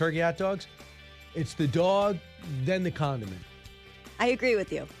 when I have turkey hot dogs, it's the dog, then the condiment. I agree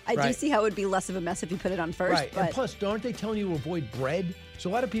with you. I do see how it would be less of a mess if you put it on first. Right, and plus, aren't they telling you to avoid bread? So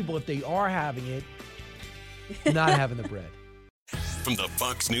a lot of people, if they are having it, not having the bread. From the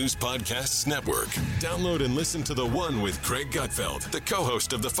Fox News Podcasts Network. Download and listen to The One with Craig Gutfeld, the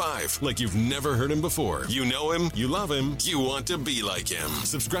co-host of The Five, like you've never heard him before. You know him, you love him, you want to be like him.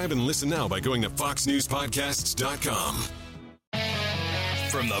 Subscribe and listen now by going to foxnewspodcasts.com.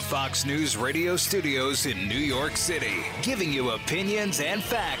 From the Fox News radio studios in New York City, giving you opinions and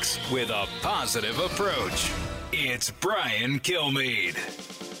facts with a positive approach. It's Brian Kilmeade.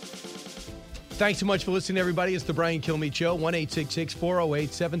 Thanks so much for listening, everybody. It's the Brian Kilmeade Show,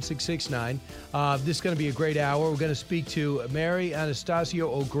 1-866-408-7669. This is going to be a great hour. We're going to speak to Mary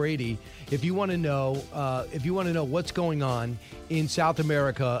Anastasio O'Grady. If you want to know what's going on in South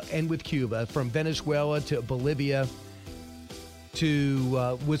America and with Cuba, from Venezuela to Bolivia,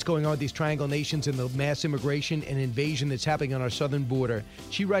 to what's going on with these triangle nations and the mass immigration and invasion that's happening on our southern border.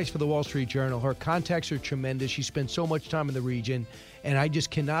 She writes for the Wall Street Journal. Her contacts are tremendous. She spends so much time in the region, and I just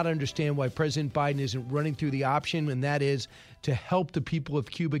cannot understand why President Biden isn't running through the option, and that is to help the people of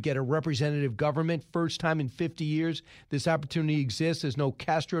Cuba get a representative government. First time in 50 years this opportunity exists. There's no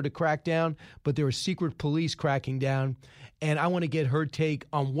Castro to crack down, but there are secret police cracking down, and I want to get her take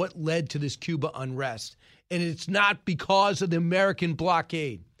on what led to this Cuba unrest. And it's not because of the American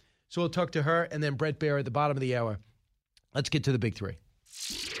blockade. So we'll talk to her and then Brett Baer at the bottom of the hour. Let's get to the big three.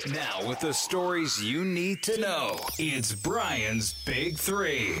 Now, with the stories you need to know, it's Brian's Big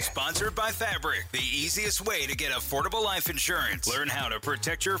Three. Sponsored by Fabric, the easiest way to get affordable life insurance. Learn how to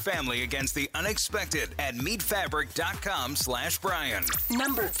protect your family against the unexpected at meetfabric.com/Brian.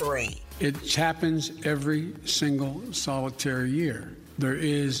 Number 3. It happens every single solitary year. There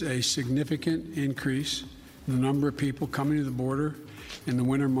is a significant increase in the number of people coming to the border in the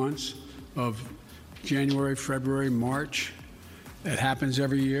winter months of January, February, March. It happens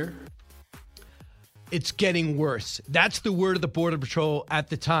every year. It's getting worse. That's the word of the Border Patrol at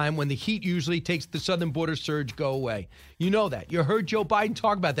the time when the heat usually takes the southern border surge go away. You know that. You heard Joe Biden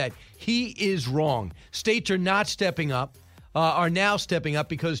talk about that. He is wrong. States are not stepping up. Are now stepping up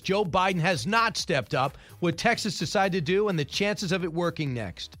because Joe Biden has not stepped up what Texas decided to do and the chances of it working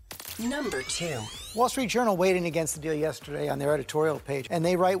next. Number 2. Wall Street Journal weighed in against the deal yesterday on their editorial page, and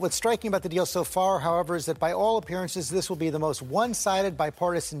they write, what's striking about the deal so far, however, is that by all appearances, this will be the most one-sided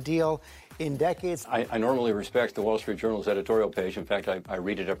bipartisan deal in decades. I normally respect the Wall Street Journal's editorial page. In fact, I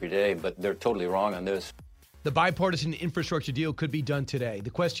read it every day, but they're totally wrong on this. The bipartisan infrastructure deal could be done today. The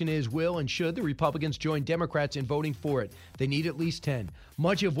question is, will and should the Republicans join Democrats in voting for it? They need at least 10.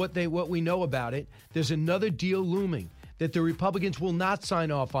 Much of what we know about it, there's another deal looming that the Republicans will not sign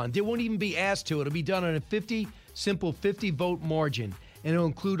off on. They won't even be asked to. It'll be done on a simple 50-vote margin. And it'll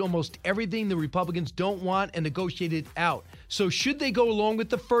include almost everything the Republicans don't want and negotiate it out. So should they go along with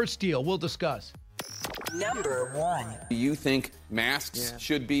the first deal? We'll discuss. Number 1. Do you think masks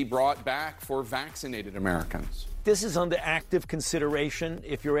should be brought back for vaccinated Americans? This is under active consideration.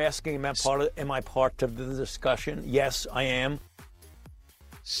 If you're asking, am I part of the discussion? Yes, I am.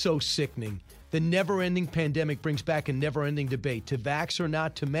 So sickening. The never-ending pandemic brings back a never-ending debate. To vax or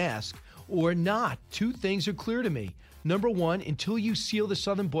not, to mask or not. Two things are clear to me. Number one, until you seal the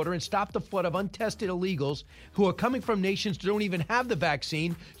southern border and stop the flood of untested illegals who are coming from nations that don't even have the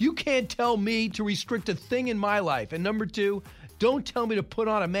vaccine, you can't tell me to restrict a thing in my life. And number two, don't tell me to put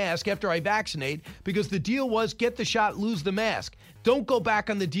on a mask after I vaccinate, because the deal was get the shot, lose the mask. Don't go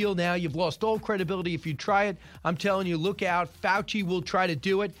back on the deal now. You've lost all credibility if you try it. I'm telling you, look out. Fauci will try to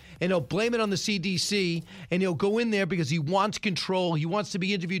do it, and he'll blame it on the CDC, and he'll go in there because he wants control. He wants to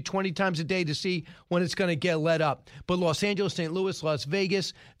be interviewed 20 times a day to see when it's going to get let up. But Los Angeles, St. Louis, Las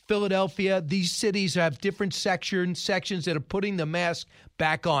Vegas, Philadelphia, these cities have different sections that are putting the mask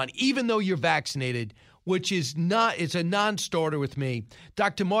back on, even though you're vaccinated, which is not, it's a non-starter with me.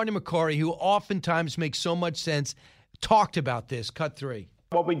 Dr. Martin Makary, who oftentimes makes so much sense, talked about this. Cut 3.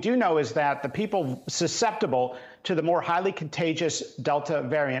 What we do know is that the people susceptible to the more highly contagious Delta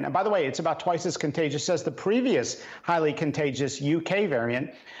variant, and by the way, it's about twice as contagious as the previous highly contagious UK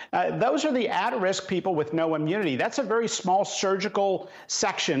variant, those are the at-risk people with no immunity. That's a very small surgical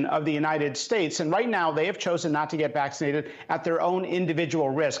section of the United States, and right now they have chosen not to get vaccinated at their own individual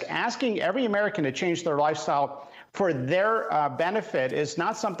risk. Asking every American to change their lifestyle for their benefit is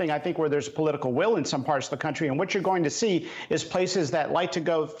not something, I think, where there's political will in some parts of the country. And what you're going to see is places that like to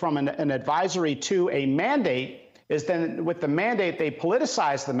go from an advisory to a mandate, is then with the mandate, they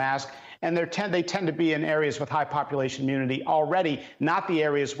politicize the mask, and they tend to be in areas with high population immunity already, not the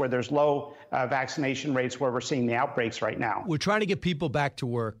areas where there's low vaccination rates, where we're seeing the outbreaks right now. We're trying to get people back to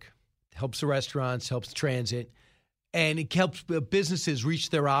work. Helps the restaurants, helps transit, and it helps businesses reach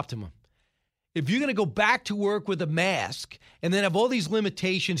their optimum. If you're going to go back to work with a mask and then have all these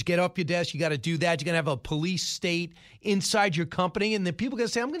limitations, get off your desk, you got to do that. You're going to have a police state inside your company, and then people are going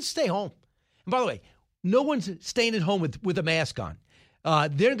to say, I'm going to stay home. And by the way, no one's staying at home with a mask on.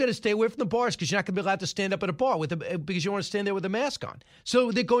 They're going to stay away from the bars because you're not going to be allowed to stand up at a bar because you want to stand there with a mask on.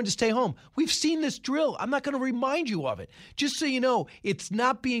 So they're going to stay home. We've seen this drill. I'm not going to remind you of it. Just so you know, it's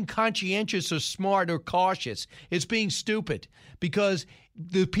not being conscientious or smart or cautious. It's being stupid, because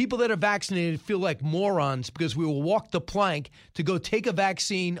the people that are vaccinated feel like morons because we will walk the plank to go take a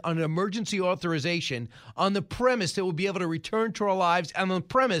vaccine on an emergency authorization on the premise that we'll be able to return to our lives and on the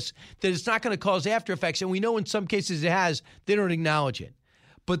premise that it's not going to cause after effects. And we know in some cases it has. They don't acknowledge it.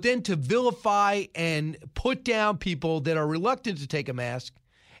 But then to vilify and put down people that are reluctant to take a mask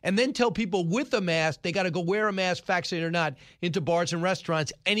and then tell people with a mask they got to go wear a mask, vaccinated or not, into bars and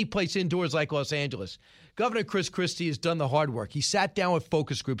restaurants, any place indoors like Los Angeles. Governor Chris Christie has done the hard work. He sat down with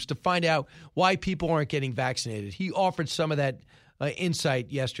focus groups to find out why people aren't getting vaccinated. He offered some of that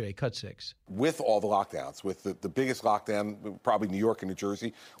insight yesterday. Cut 6. With all the lockdowns, with the biggest lockdown, probably New York and New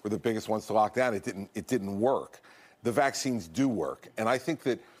Jersey were the biggest ones to lock down, it didn't work. The vaccines do work. And I think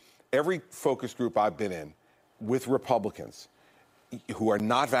that every focus group I've been in with Republicans who are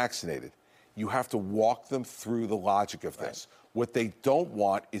not vaccinated, you have to walk them through the logic of this. Right. What they don't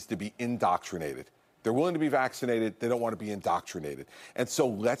want is to be indoctrinated. They're willing to be vaccinated. They don't want to be indoctrinated. And so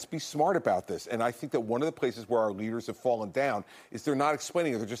let's be smart about this. And I think that one of the places where our leaders have fallen down is they're not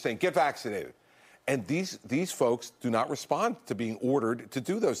explaining it. They're just saying, get vaccinated. And these folks do not respond to being ordered to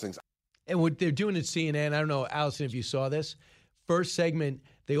do those things. And what they're doing at CNN, I don't know, Allison, if you saw this, first segment,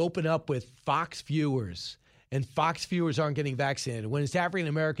 they open up with Fox viewers. And Fox viewers aren't getting vaccinated. When it's African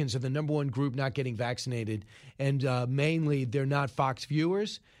Americans are the number one group not getting vaccinated, and mainly they're not Fox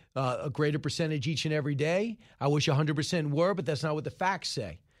viewers, a greater percentage each and every day. I wish 100% were, but that's not what the facts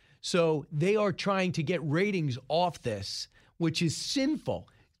say. So they are trying to get ratings off this, which is sinful.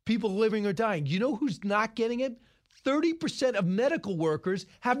 People living or dying. You know who's not getting it? 30% of medical workers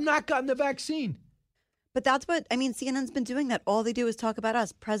have not gotten the vaccine. But that's what, I mean, CNN's been doing that. All they do is talk about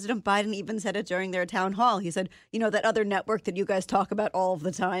us. President Biden even said it during their town hall. He said, you know, that other network that you guys talk about all of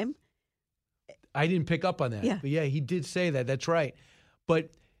the time. I didn't pick up on that. Yeah. But yeah, he did say that. That's right. But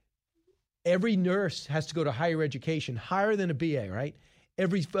every nurse has to go to higher education, higher than a BA, right?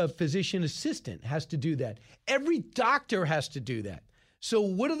 Every physician assistant has to do that. Every doctor has to do that. So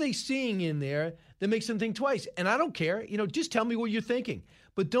what are they seeing in there that makes them think twice? And I don't care. You know, just tell me what you're thinking.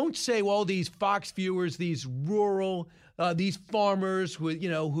 But don't say, well, these Fox viewers, these rural, these farmers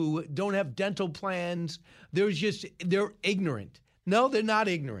who don't have dental plans, they're ignorant. No, they're not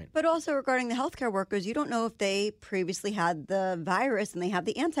ignorant. But also regarding the healthcare workers, you don't know if they previously had the virus and they have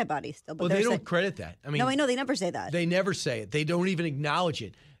the antibodies still. But well, they don't credit that. I mean, no, I know they never say that. They never say it. They don't even acknowledge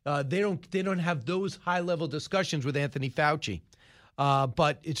it. They don't have those high-level discussions with Anthony Fauci.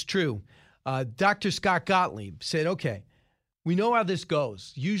 But it's true. Dr. Scott Gottlieb said, okay, we know how this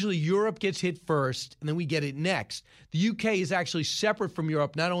goes. Usually Europe gets hit first, and then we get it next. The UK is actually separate from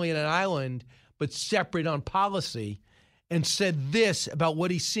Europe, not only in an island, but separate on policy, and said this about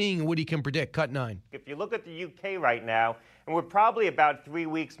what he's seeing and what he can predict. Cut 9. If you look at the UK right now, and we're probably about 3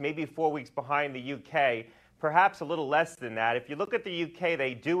 weeks, maybe 4 weeks behind the UK, perhaps a little less than that. If you look at the UK,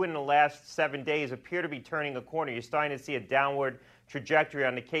 they do in the last 7 days appear to be turning a corner. You're starting to see a downward trajectory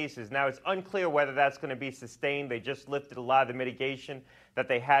on the cases. Now, it's unclear whether that's going to be sustained. They just lifted a lot of the mitigation that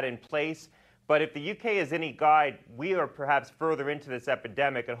they had in place. But if the UK is any guide, we are perhaps further into this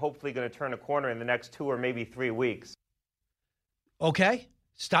epidemic and hopefully going to turn a corner in the next 2 or maybe 3 weeks. Okay,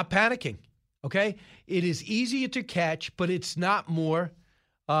 stop panicking. Okay, it is easier to catch, but it's not more.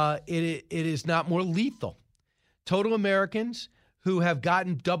 It is not more lethal. Total Americans who have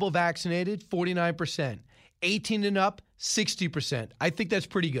gotten double vaccinated, 49%. 18 and up, 60%. I think that's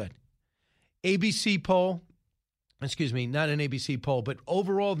pretty good. ABC poll, excuse me, not an ABC poll, but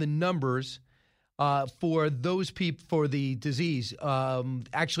overall the numbers for those people for the disease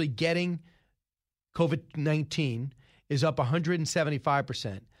actually getting COVID-19 is up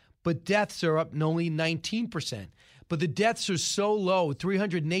 175%. But deaths are up only 19%. But the deaths are so low,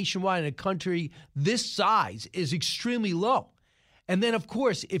 300 nationwide in a country this size is extremely low. And then, of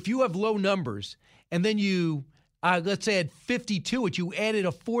course, if you have low numbers and then you, let's say, had 52, which you added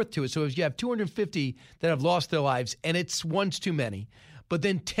a fourth to it. So if you have 250 that have lost their lives, and it's one's too many, but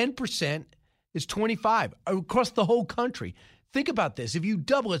then 10% is 25 across the whole country. Think about this. If you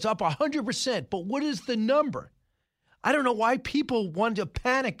double, it's up 100%. But what is the number? I don't know why people want to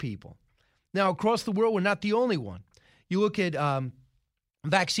panic people. Now, across the world, we're not the only one. You look at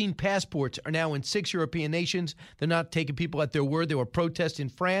vaccine passports are now in 6 European nations. They're not taking people at their word. There were protests in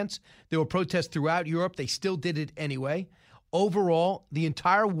France. There were protests throughout Europe. They still did it anyway. Overall, the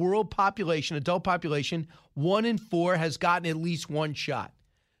entire world population, adult population, 1 in 4 has gotten at least one shot.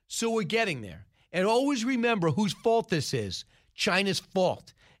 So we're getting there. And always remember whose fault this is. China's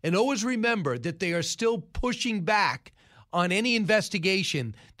fault. And always remember that they are still pushing back on any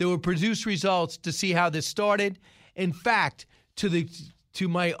investigation that will produce results to see how this started. In fact, to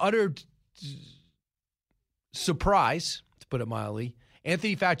my utter surprise, to put it mildly,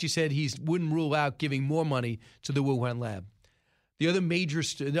 Anthony Fauci said he wouldn't rule out giving more money to the Wuhan lab.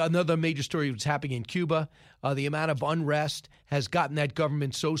 Another major story that's happening in Cuba. The amount of unrest has gotten that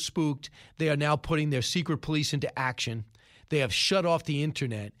government so spooked, they are now putting their secret police into action. They have shut off the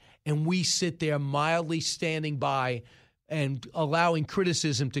internet, and we sit there mildly standing by and allowing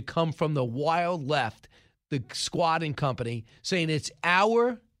criticism to come from the wild left, the Squad and company, saying it's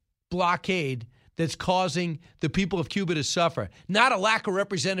our blockade that's causing the people of Cuba to suffer, not a lack of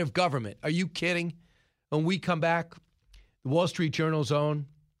representative government. Are you kidding? When we come back, the Wall Street Journal's own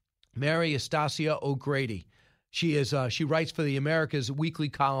Mary Estacia O'Grady. She writes for the America's weekly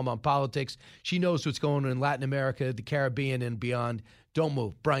column on politics. She knows what's going on in Latin America, the Caribbean, and beyond. Don't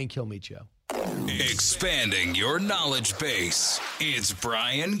move. Brian Kilmeade Show. Expanding your knowledge base. It's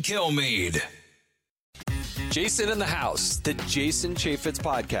Brian Kilmeade. Jason in the House, the Jason Chaffetz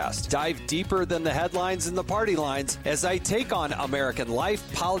podcast. Dive deeper than the headlines and the party lines as I take on American life,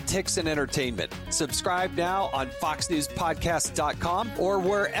 politics, and entertainment. Subscribe now on foxnewspodcast.com or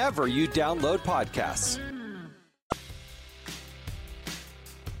wherever you download podcasts.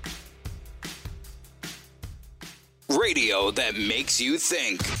 Radio that makes you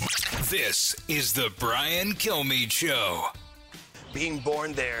think. This is the Brian Kilmeade Show. Being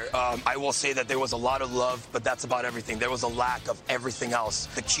born there, I will say that there was a lot of love, but that's about everything. There was a lack of everything else.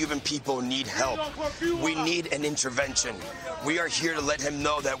 The Cuban people need help. We need an intervention. We are here to let him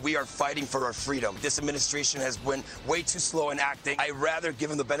know that we are fighting for our freedom. This administration has been way too slow in acting. I'd rather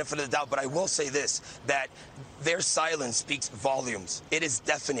give him the benefit of the doubt, but I will say this, that their silence speaks volumes. It is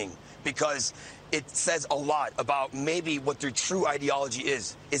deafening because it says a lot about maybe what their true ideology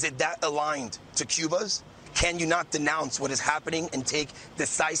is. Is it that aligned to Cuba's? Can you not denounce what is happening and take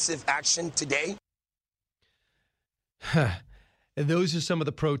decisive action today? And those are some of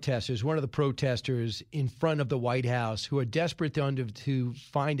the protesters. One of the protesters in front of the White House who are desperate to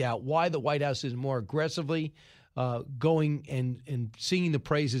find out why the White House is more aggressively going and singing the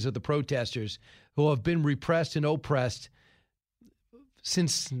praises of the protesters who have been repressed and oppressed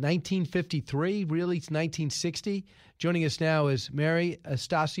since 1953, really, it's 1960. Joining us now is Mary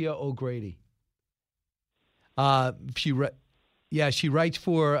Estacia O'Grady. She writes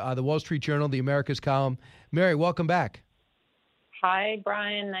for the Wall Street Journal, the America's column. Mary, welcome back. Hi,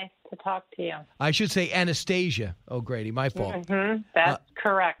 Brian. Nice to talk to you. I should say Anastasia O'Grady. My fault. Mm-hmm. That's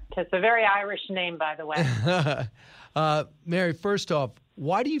correct. It's a very Irish name, by the way. Mary, first off,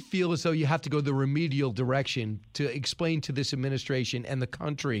 why do you feel as though you have to go the remedial direction to explain to this administration and the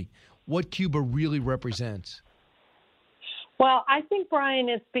country what Cuba really represents? Well, I think, Brian,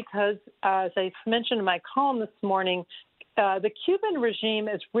 it's because, as I mentioned in my column this morning, the Cuban regime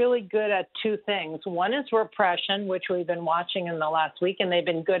is really good at two things. One is repression, which we've been watching in the last week, and they've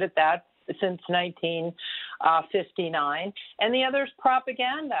been good at that since 1959. And the other is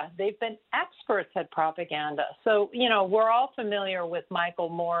propaganda. They've been experts at propaganda. So, we're all familiar with Michael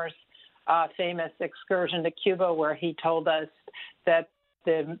Moore's famous excursion to Cuba, where he told us that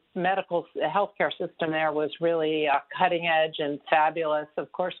the healthcare system there was really cutting edge and fabulous,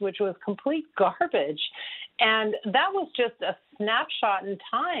 of course, which was complete garbage. And that was just a snapshot in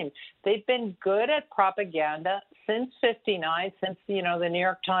time. They've been good at propaganda since 59, since, the New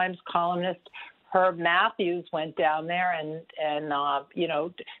York Times columnist Herb Matthews went down there and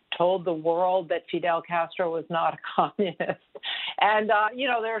told the world that Fidel Castro was not a communist. And,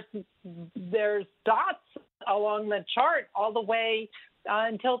 there's dots along the chart all the way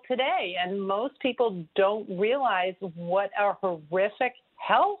until today. And most people don't realize what a horrific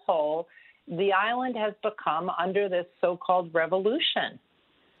hellhole the island has become under this so-called revolution.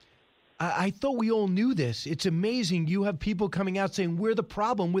 I thought we all knew this. It's amazing. You have people coming out saying we're the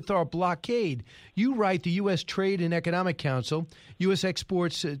problem with our blockade. You write the U.S. Trade and Economic Council, U.S.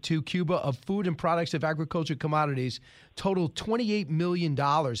 exports to Cuba of food and products of agriculture commodities totaled $28 million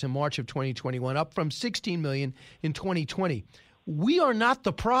in March of 2021, up from $16 million in 2020. We are not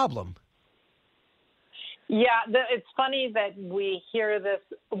the problem. Yeah, it's funny that we hear this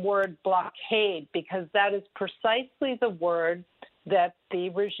word blockade because that is precisely the word that the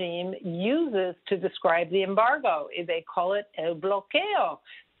regime uses to describe the embargo. They call it el bloqueo.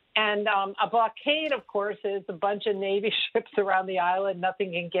 And a blockade, of course, is a bunch of Navy ships around the island.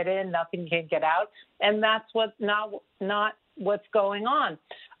 Nothing can get in, nothing can get out. And that's not what's going on.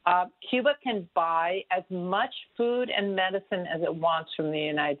 Cuba can buy as much food and medicine as it wants from the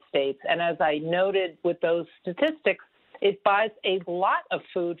United States. And as I noted with those statistics, it buys a lot of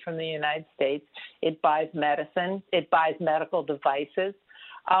food from the United States. It buys medicine. It buys medical devices.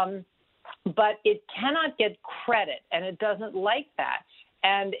 But it cannot get credit, and it doesn't like that.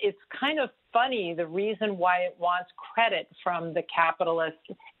 And it's kind of funny, the reason why it wants credit from the capitalist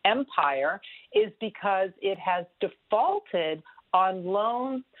empire is because it has defaulted on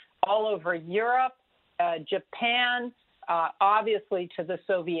loans all over Europe, Japan, obviously to the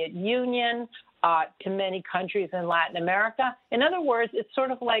Soviet Union, to many countries in Latin America. In other words, it's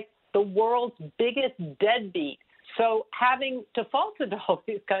sort of like the world's biggest deadbeat. So having defaulted to all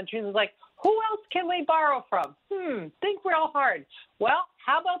these countries is like, who else can we borrow from? Think real hard. Well,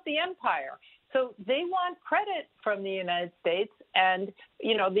 how about the empire? So they want credit from the United States, and,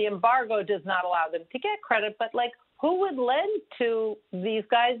 you know, the embargo does not allow them to get credit, but, like, who would lend to these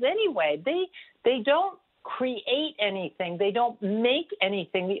guys anyway? They don't create anything. They don't make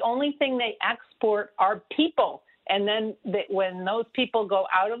anything. The only thing they export are people. And then when those people go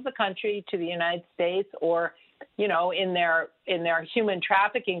out of the country to the United States or, you know, in their human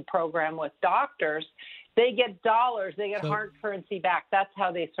trafficking program with doctors, they get dollars, they get hard currency back. That's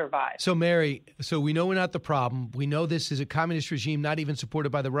how they survive. So, Mary, we know we're not the problem. We know this is a communist regime not even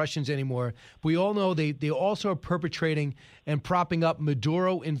supported by the Russians anymore. We all know they also are perpetrating and propping up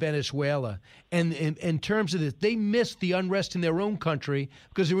Maduro in Venezuela. And in terms of this, they missed the unrest in their own country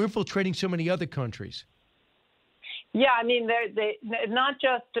because they're infiltrating so many other countries. Yeah, I mean, they not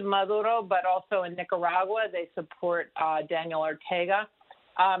just Maduro, but also in Nicaragua, they support Daniel Ortega.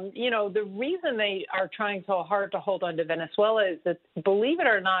 You know, the reason they are trying so hard to hold on to Venezuela is that, believe it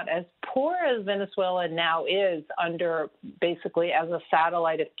or not, as poor as Venezuela now is under basically as a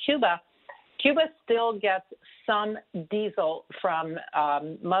satellite of Cuba, Cuba still gets some diesel from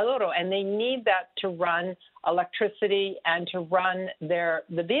Maduro, and they need that to run electricity and to run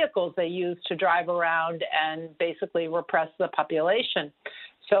the vehicles they use to drive around and basically repress the population.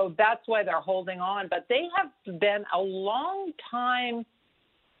 So that's why they're holding on. But they have been a long time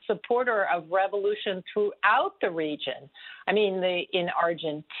supporter of revolution throughout the region. I mean, in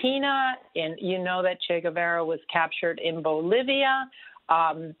Argentina, you know that Che Guevara was captured in Bolivia.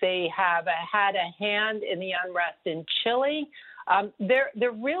 They have had a hand in the unrest in Chile.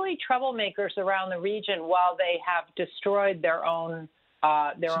 They're really troublemakers around the region while they have destroyed their own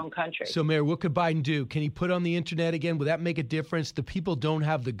country. So, Mary, what could Biden do? Can he put on the internet again? Will that make a difference? The people don't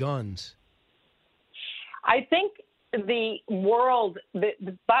have the guns. I think the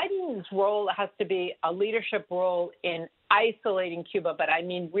Biden's role has to be a leadership role in isolating Cuba, but I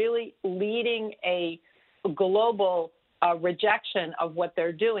mean really leading a global rejection of what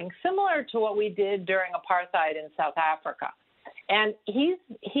they're doing, similar to what we did during apartheid in South Africa. And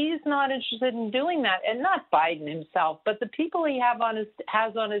he's not interested in doing that, and not Biden himself, but the people he has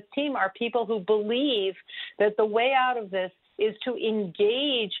on his team are people who believe that the way out of this is to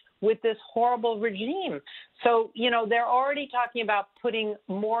engage with this horrible regime. So, you know, they're already talking about putting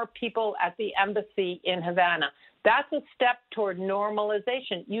more people at the embassy in Havana. That's a step toward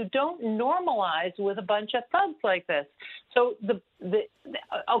normalization. You don't normalize with a bunch of thugs like this. So,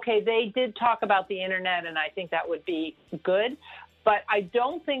 okay, they did talk about the internet, and I think that would be good. But I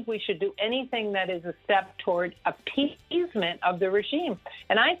don't think we should do anything that is a step toward appeasement of the regime.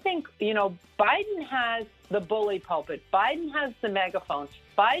 And I think, you know, Biden has the bully pulpit. Biden has the megaphone.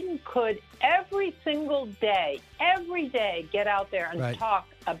 Biden could every single day, get out there and talk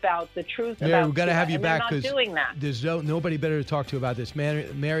about the truth Mary, about we've got to have you back because they're not doing that. There's nobody better to talk to about this.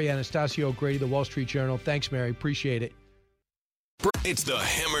 Mary Anastasio O'Grady, The Wall Street Journal. Thanks, Mary. Appreciate it. It's the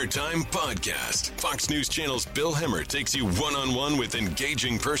Hammer Time Podcast. Fox News Channel's Bill Hemmer takes you one-on-one with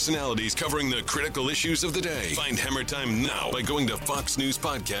engaging personalities covering the critical issues of the day. Find Hammer Time now by going to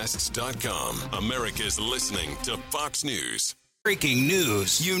foxnewspodcasts.com. America's listening to Fox News. Breaking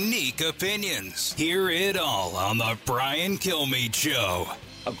news, unique opinions. Hear it all on the Brian Kilmeade Show.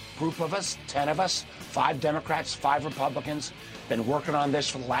 A group of us, 10 of us, 5 Democrats, 5 Republicans, been working on this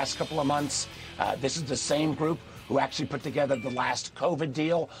for the last couple of months. This is the same group who actually put together the last COVID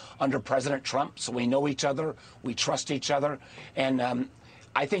deal under President Trump. So we know each other, we trust each other. And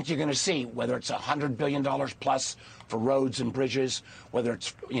I think you're going to see whether it's $100 billion plus for roads and bridges, whether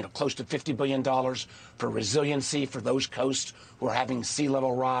it's close to $50 billion for resiliency for those coasts who are having sea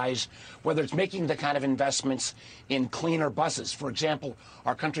level rise, whether it's making the kind of investments in cleaner buses. For example,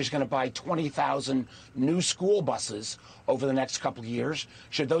 our country's going to buy 20,000 new school buses over the next couple of years.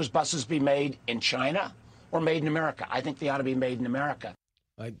 Should those buses be made in China or made in America? I think they ought to be made in America.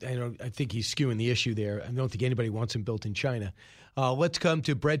 I think he's skewing the issue there. I don't think anybody wants them built in China. Let's come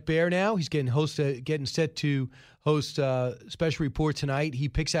to Bret Baier now. He's getting set to host Special Report tonight. He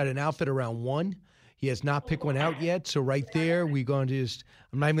picks out an outfit around 1. He has not picked one out yet. So right there, I'm not even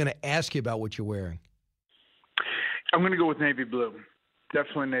going to ask you about what you're wearing. I'm going to go with navy blue.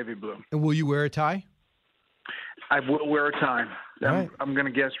 Definitely navy blue. And will you wear a tie? I will wear a tie. Right. I'm going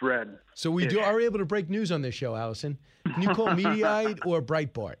to guess red. So we are able to break news on this show, Allison. Can you call Mediaite or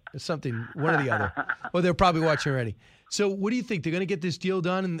Breitbart? It's something, one or the other. Or they're probably watching already. So what do you think? They're going to get this deal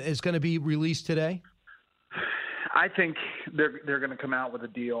done and it's going to be released today? I think they're going to come out with a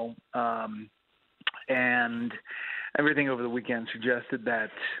deal, and everything over the weekend suggested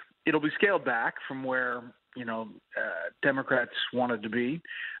that it'll be scaled back from where Democrats wanted to be,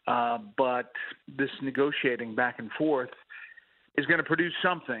 but this negotiating back and forth is going to produce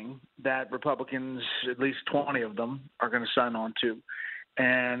something that Republicans, at least 20 of them, are going to sign on to,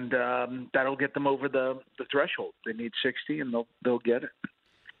 and that'll get them over the threshold. They need 60, and they'll get it.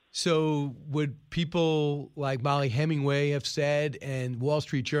 So would people like Molly Hemingway have said, and Wall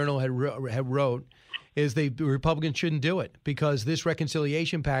Street Journal had wrote, is the Republicans shouldn't do it because this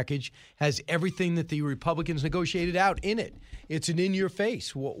reconciliation package has everything that the Republicans negotiated out in it. It's an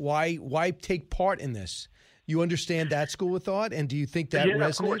in-your-face. Why take part in this? You understand that school of thought, and do you think that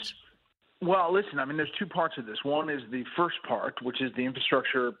resonates? Of course. Well, listen, I mean, there's two parts of this. One is the first part, which is the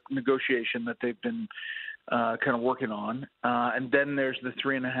infrastructure negotiation that they've been kind of working on. And then there's the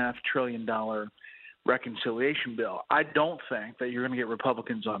 $3.5 trillion reconciliation bill. I don't think that you're going to get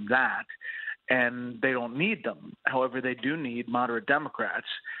Republicans on that, and they don't need them. However, they do need moderate Democrats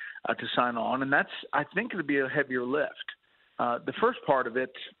to sign on, and that's, I think, going to be a heavier lift. The first part of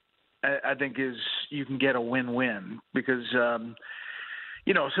it, I think, is you can get a win-win because some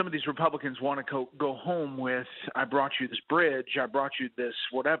of these Republicans want to go home with, I brought you this bridge, I brought you this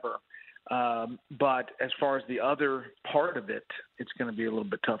whatever. But as far as the other part of it, it's going to be a little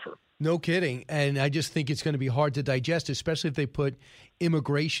bit tougher. No kidding. And I just think it's going to be hard to digest, especially if they put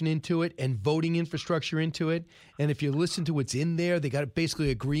immigration into it and voting infrastructure into it. And if you listen to what's in there, they got basically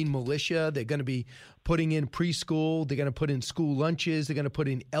a green militia. They're going to be putting in preschool. They're going to put in school lunches. They're going to put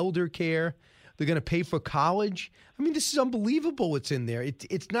in elder care. They're going to pay for college. I mean, this is unbelievable what's in there.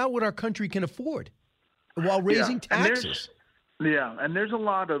 It's not what our country can afford while raising taxes. And there's a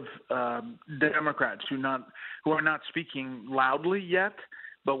lot of Democrats who are not speaking loudly yet,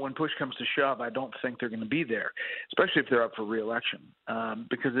 but when push comes to shove, I don't think they're going to be there, especially if they're up for re-election,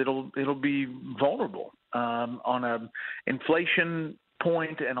 because it'll be vulnerable on a inflation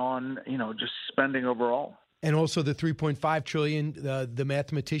point and on just spending overall. And also the $3.5 trillion. The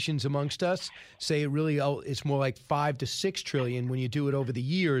mathematicians amongst us say it's more like $5 to $6 trillion when you do it over the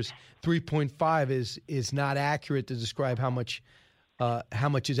years. 3.5 is not accurate to describe how much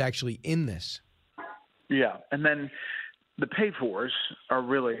is actually in this. Yeah, and then the pay-fors are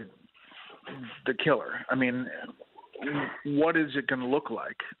really the killer. I mean, what is it going to look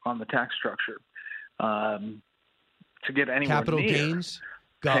like on the tax structure to get anywhere capital near gains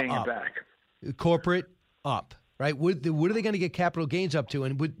go paying up. it back? Corporate up, right? What are they going to get capital gains up to?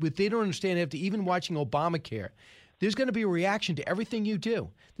 And what they don't understand, after even watching Obamacare, there's going to be a reaction to everything you do.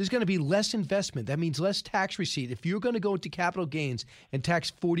 There's going to be less investment. That means less tax receipt. If you're going to go into capital gains and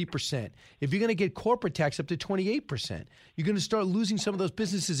tax 40%, if you're going to get corporate tax up to 28%, you're going to start losing some of those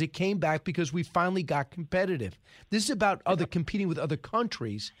businesses that came back because we finally got competitive. This is about competing with other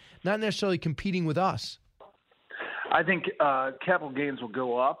countries, not necessarily competing with us. I think capital gains will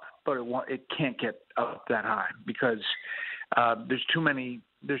go up, but it can't get up that high because there's too many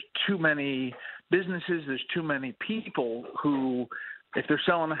businesses, there's too many people who, if they're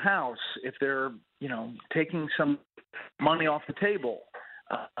selling a house, if they're taking some money off the table,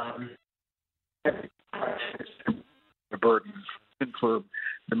 a burden for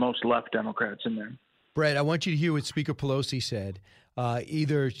the most left Democrats in there. Brett, I want you to hear what Speaker Pelosi said.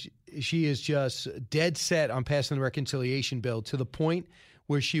 Either she is just dead set on passing the reconciliation bill to the point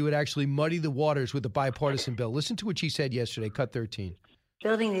where she would actually muddy the waters with the bipartisan bill. Listen to what she said yesterday, cut 13.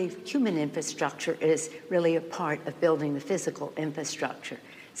 Building the human infrastructure is really a part of building the physical infrastructure.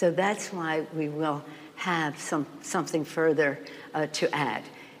 So that's why we will have something further to add.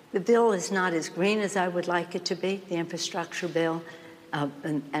 The bill is not as green as I would like it to be, the infrastructure bill,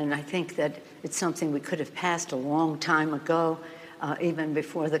 and I think that it's something we could have passed a long time ago, even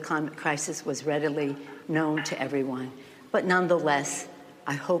before the climate crisis was readily known to everyone. But nonetheless,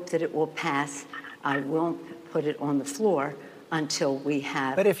 I hope that it will pass. I won't put it on the floor until we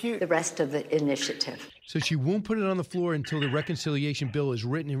have the rest of the initiative. So she won't put it on the floor until the reconciliation bill is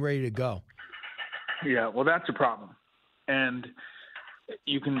written and ready to go. Yeah, well, that's a problem. And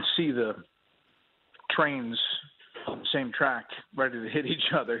you can see the trains on the same track ready to hit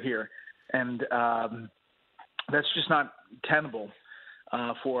each other here. And that's just not tenable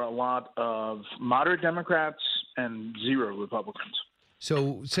for a lot of moderate Democrats and zero Republicans.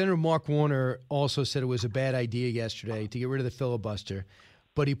 So Senator Mark Warner also said it was a bad idea yesterday to get rid of the filibuster,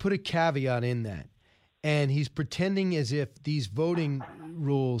 but he put a caveat in that. and he's pretending as if these voting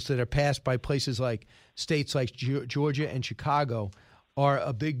rules that are passed by places like states like Georgia and Chicago are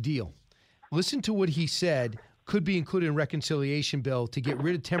a big deal. Listen to what he said could be included in a reconciliation bill to get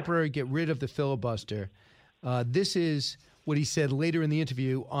rid of the filibuster. This is what he said later in the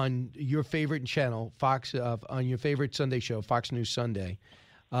interview on your favorite channel, Fox, on your favorite Sunday show, Fox News Sunday.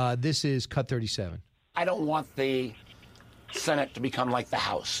 This is Cut 37. I don't want the Senate to become like the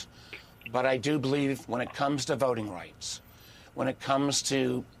House, but I do believe when it comes to voting rights, when it comes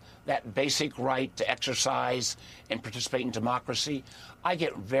to that basic right to exercise and participate in democracy, I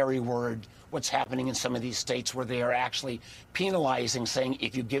get very worried what's happening in some of these states where they are actually penalizing, saying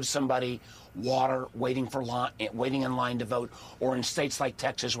if you give somebody water waiting in line to vote, or in states like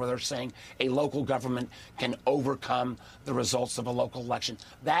Texas where they're saying a local government can overcome the results of a local election.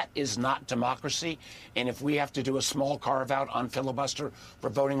 That is not democracy. And if we have to do a small carve out on filibuster for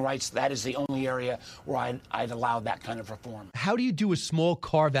voting rights, that is the only area where I'd allow that kind of reform. How do you do a small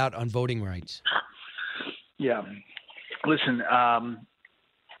carve out on voting rights? Yeah. Listen,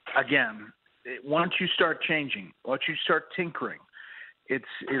 again, once you start changing, once you start tinkering,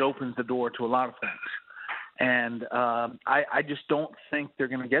 it opens the door to a lot of things. And I just don't think they're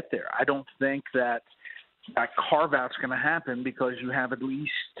going to get there. I don't think that carve-out's going to happen because you have at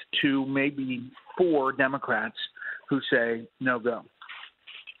least 2, maybe 4 Democrats who say no go.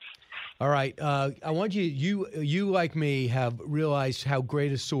 All right. I want you like me have realized how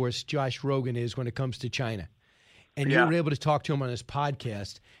great a source Josh Rogin is when it comes to China. And you were able to talk to him on his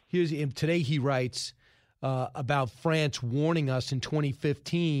podcast. Today he writes about France warning us in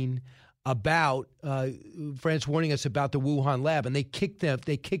 2015 about France warning us about the Wuhan lab, and they kicked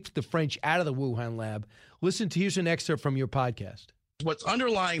the French out of the Wuhan lab. Here's an excerpt from your podcast. What's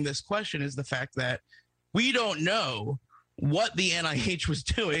underlying this question is the fact that we don't know what the NIH was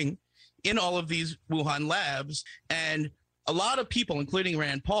doing in all of these Wuhan labs, and a lot of people, including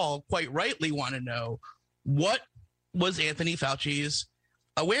Rand Paul, quite rightly want to know what was Anthony Fauci's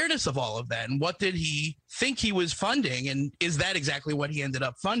awareness of all of that, and what did he think he was funding, and is that exactly what he ended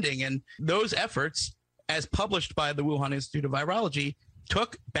up funding? And those efforts, as published by the Wuhan Institute of Virology,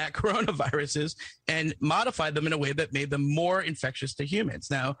 took back coronaviruses and modified them in a way that made them more infectious to humans.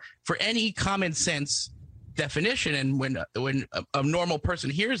 Now, for any common sense definition, and when a normal person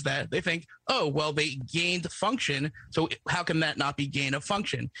hears that, they think, oh, well, they gained function, so how can that not be gain of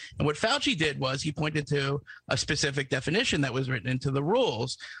function? And what Fauci did was he pointed to a specific definition that was written into the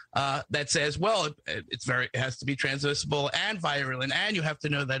rules that says, well, it has to be transmissible and virulent, and you have to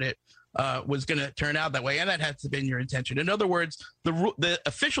know that it was going to turn out that way, and that has to be your intention. In other words, the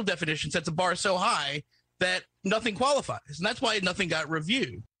official definition sets a bar so high that nothing qualifies, and that's why nothing got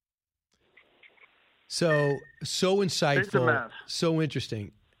reviewed. So insightful, so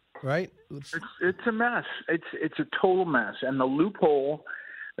interesting, right? It's a mess. It's a total mess. And the loophole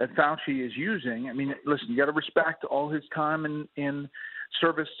that Fauci is using, I mean, listen, you got to respect all his time in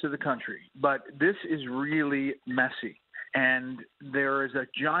service to the country, but this is really messy. And there is a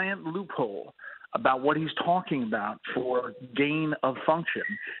giant loophole about what he's talking about for gain of function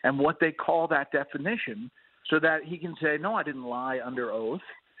and what they call that definition, so that he can say, no, I didn't lie under oath.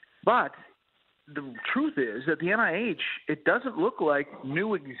 But the truth is that the NIH, it doesn't look like,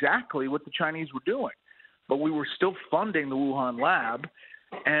 knew exactly what the Chinese were doing, but we were still funding the Wuhan lab.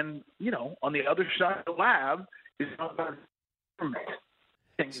 And, on the other side of the lab is run by the government.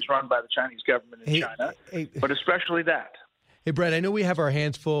 Things run by the Chinese government in China, but especially that. Hey, Brett, I know we have our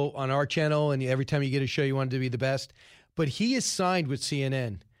hands full on our channel, and every time you get a show, you want it to be the best, but he is signed with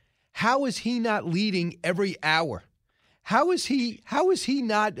CNN. How is he not leading every hour? How is he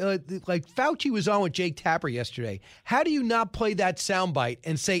not like Fauci was on with Jake Tapper yesterday? How do you not play that soundbite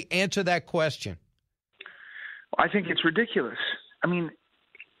and say, answer that question? I think it's ridiculous. I mean,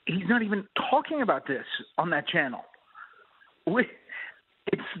 he's not even talking about this on that channel.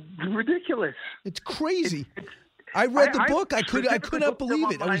 It's ridiculous. It's crazy. I read the book. I could not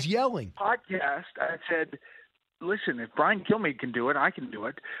believe it. I was yelling. Podcast. I said, listen, if Brian Kilmeade can do it, I can do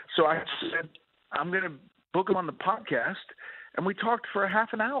it. So I said, I'm going to book him on the podcast, and we talked for a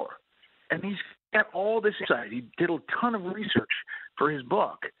half an hour. And he's got all this insight. He did a ton of research for his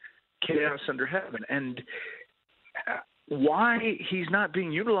book, Chaos Under Heaven. And why he's not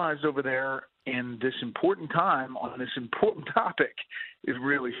being utilized over there in this important time on this important topic is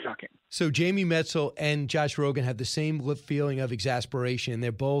really shocking. So Jamie Metzl and Josh Rogin have the same feeling of exasperation.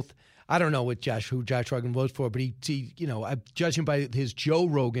 They're both, I don't know who Josh Rogin votes for, but he judging by his Joe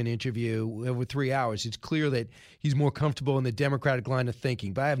Rogan interview over 3 hours, it's clear that he's more comfortable in the Democratic line of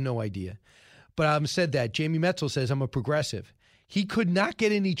thinking, but I have no idea. But having said that, Jamie Metzl says, I'm a progressive. He could not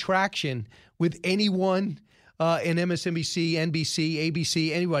get any traction with anyone in MSNBC, NBC,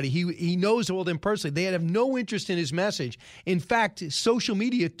 ABC, anybody. He knows all of them personally. They have no interest in his message. In fact, social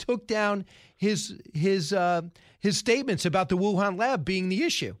media took down his statements about the Wuhan lab being the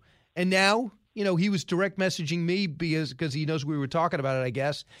issue. And now, he was direct messaging me because he knows we were talking about it, I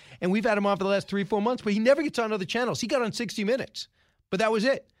guess. And we've had him on for the last 3-4 months, but he never gets on other channels. He got on 60 Minutes, but that was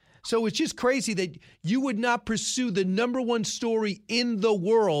it. So it's just crazy that you would not pursue the number one story in the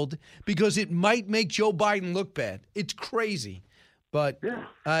world because it might make Joe Biden look bad. It's crazy. But yeah.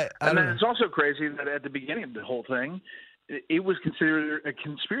 I and don't then it's also crazy that at the beginning of the whole thing, it was considered a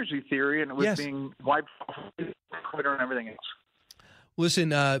conspiracy theory, and it was being wiped off Twitter and everything else. Listen,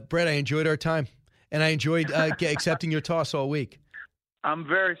 Brett, I enjoyed our time, and I enjoyed accepting your toss all week. I'm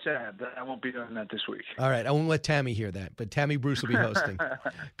very sad that I won't be doing that this week. All right. I won't let Tammy hear that, but Tammy Bruce will be hosting.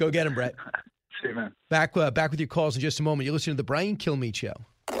 Go get him, Brett. See you, man. Back with your calls in just a moment. You're listening to the Brian Kilmeade Show.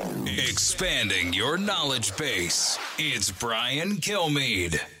 Expanding your knowledge base. It's Brian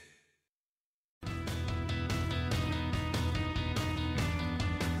Kilmeade.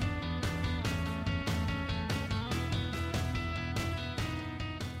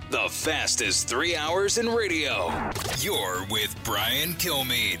 The fastest 3 hours in radio. You're with Brian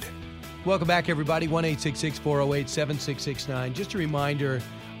Kilmeade. Welcome back, everybody. 1-866-408-7669. Just a reminder,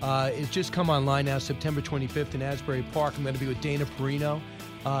 it's just come online now, September 25th in Asbury Park. I'm going to be with Dana Perino.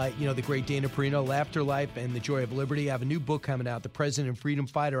 The great Dana Perino, Laughter Life and the Joy of Liberty. I have a new book coming out, The President and Freedom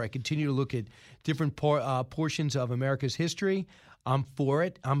Fighter. I continue to look at different portions of America's history. I'm for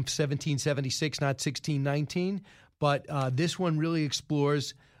it. I'm 1776, not 1619. But this one really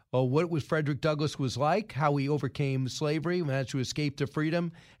explores what Frederick Douglass was like, how he overcame slavery, managed to escape to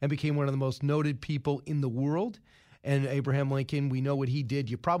freedom, and became one of the most noted people in the world. And Abraham Lincoln, we know what he did.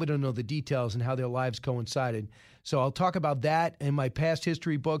 You probably don't know the details and how their lives coincided. So I'll talk about that and my past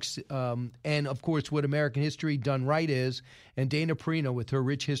history books, and, of course, what American history done right is. And Dana Perino with her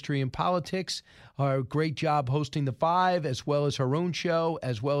rich history in politics, her great job hosting The Five, as well as her own show,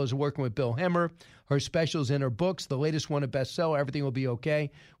 as well as working with Bill Hemmer, her specials and her books, the latest one, a bestseller, Everything Will Be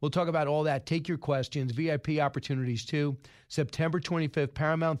Okay. We'll talk about all that. Take your questions, VIP opportunities, too. September 25th,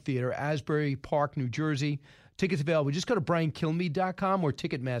 Paramount Theater, Asbury Park, New Jersey. Tickets available. Just go to briankilmeade.com or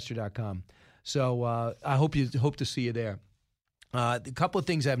Ticketmaster.com. So I hope to see you there. A couple of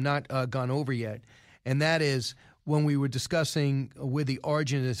things I've not gone over yet, and that is when we were discussing where the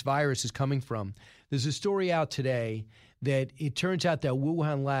origin of this virus is coming from. There's a story out today that it turns out that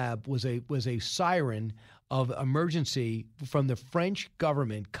Wuhan lab was a siren of emergency from the French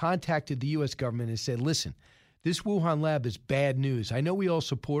government, contacted the U.S. government and said, listen, this Wuhan lab is bad news. I know we all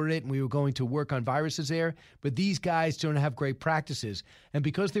supported it and we were going to work on viruses there, but these guys don't have great practices. And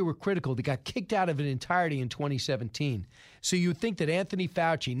because they were critical, they got kicked out of it entirety in 2017. So you would think that Anthony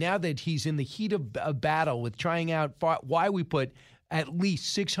Fauci, now that he's in the heat of battle with trying out why we put at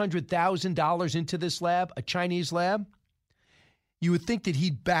least $600,000 into this lab, a Chinese lab, you would think that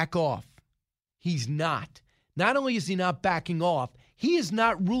he'd back off. He's not. Not only is he not backing off, he is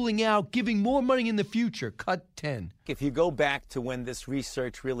not ruling out giving more money in the future. Cut 10. If you go back to when this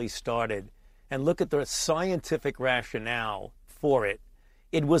research really started and look at the scientific rationale for it,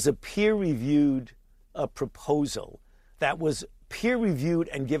 it was a peer-reviewed proposal that was peer-reviewed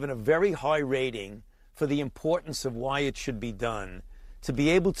and given a very high rating for the importance of why it should be done, to be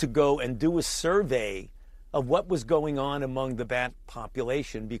able to go and do a survey of what was going on among the bat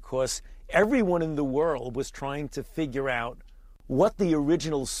population, because everyone in the world was trying to figure out what the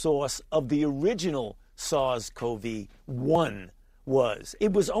original source of the original SARS-CoV-1 was.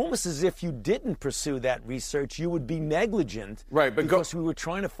 It was almost as if you didn't pursue that research, you would be negligent, right? Because we were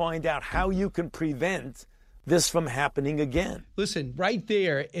trying to find out how you can prevent this from happening again. Listen, right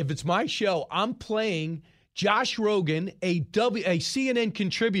there, if it's my show, I'm playing Josh Rogan, a CNN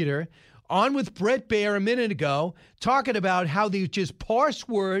contributor, on with Brett Baer a minute ago, talking about how they just parsed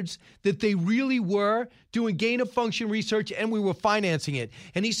words that they really were doing gain-of-function research and we were financing it.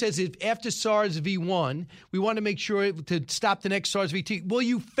 And he says if after SARS-V1, we want to make sure to stop the next SARS-V2. Well,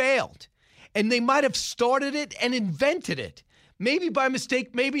 you failed. And they might have started it and invented it. Maybe by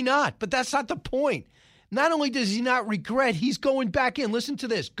mistake, maybe not. But that's not the point. Not only does he not regret, he's going back in. Listen to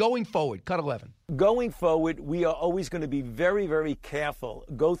this. Going forward, cut 11. Going forward, we are always going to be very, very careful,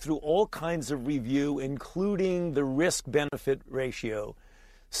 go through all kinds of review, including the risk-benefit ratio.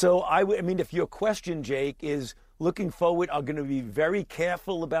 So, I mean, if your question, Jake, is looking forward, are going to be very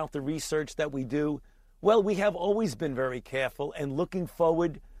careful about the research that we do, well, we have always been very careful, and looking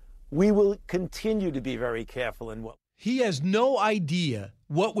forward, we will continue to be very careful in what. He has no idea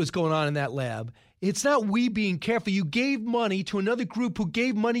what was going on in that lab. It's not we being careful. You gave money to another group who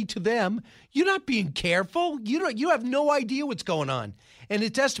gave money to them. You're not being careful. You have no idea what's going on. And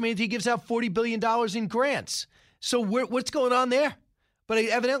it's estimated he gives out $40 billion in grants. So what's going on there? But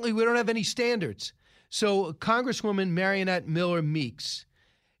evidently we don't have any standards. So Congresswoman Marionette Miller Meeks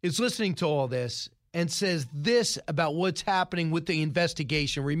is listening to all this and says this about what's happening with the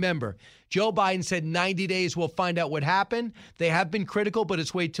investigation. Remember, Joe Biden said 90 days we'll find out what happened. They have been critical, but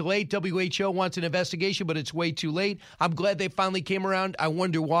it's way too late. WHO wants an investigation, but it's way too late. I'm glad they finally came around. I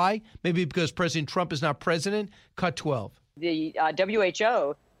wonder why. Maybe because President Trump is not president. Cut 12. The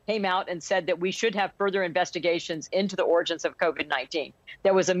WHO came out and said that we should have further investigations into the origins of COVID-19.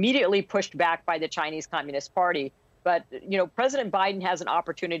 That was immediately pushed back by the Chinese Communist Party. But, President Biden has an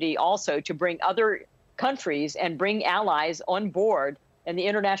opportunity also to bring other countries and bring allies on board and the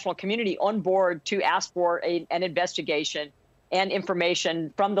international community on board to ask for an investigation and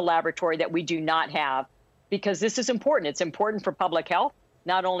information from the laboratory that we do not have, because this is important. It's important for public health,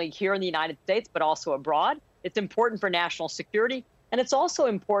 not only here in the United States, but also abroad. It's important for national security. And it's also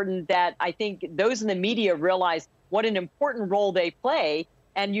important that I think those in the media realize what an important role they play.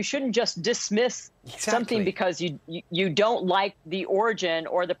 And you shouldn't just dismiss something because you don't like the origin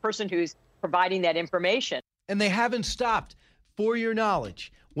or the person who's providing that information. And they haven't stopped. For your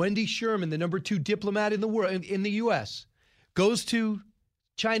knowledge, Wendy Sherman, the number 2 diplomat in the world, in the U.S., goes to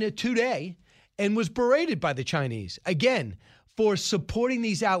China today and was berated by the Chinese, again, for supporting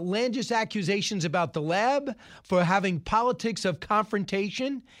these outlandish accusations about the lab, for having politics of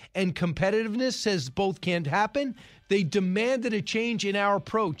confrontation and competitiveness, says both can't happen. They demanded a change in our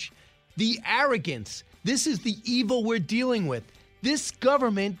approach. The arrogance, this is the evil we're dealing with. This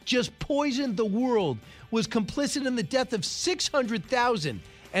government just poisoned the world, was complicit in the death of 600,000.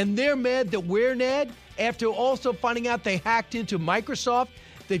 And they're mad that we're mad after also finding out they hacked into Microsoft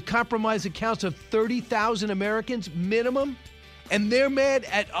that compromised accounts of 30,000 Americans minimum. And they're mad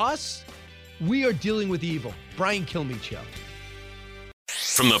at us. We are dealing with evil. Brian Kilmeade Show.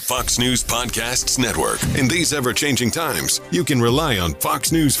 From the Fox News Podcasts Network. In these ever-changing times, you can rely on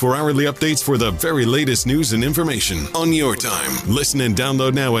Fox News for hourly updates for the very latest news and information on your time. Listen and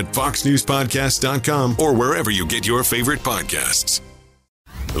download now at foxnewspodcast.com or wherever you get your favorite podcasts.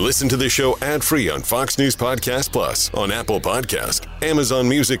 Listen to the show ad-free on Fox News Podcast Plus, on Apple Podcast, Amazon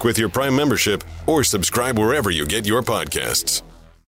Music with your Prime membership, or subscribe wherever you get your podcasts.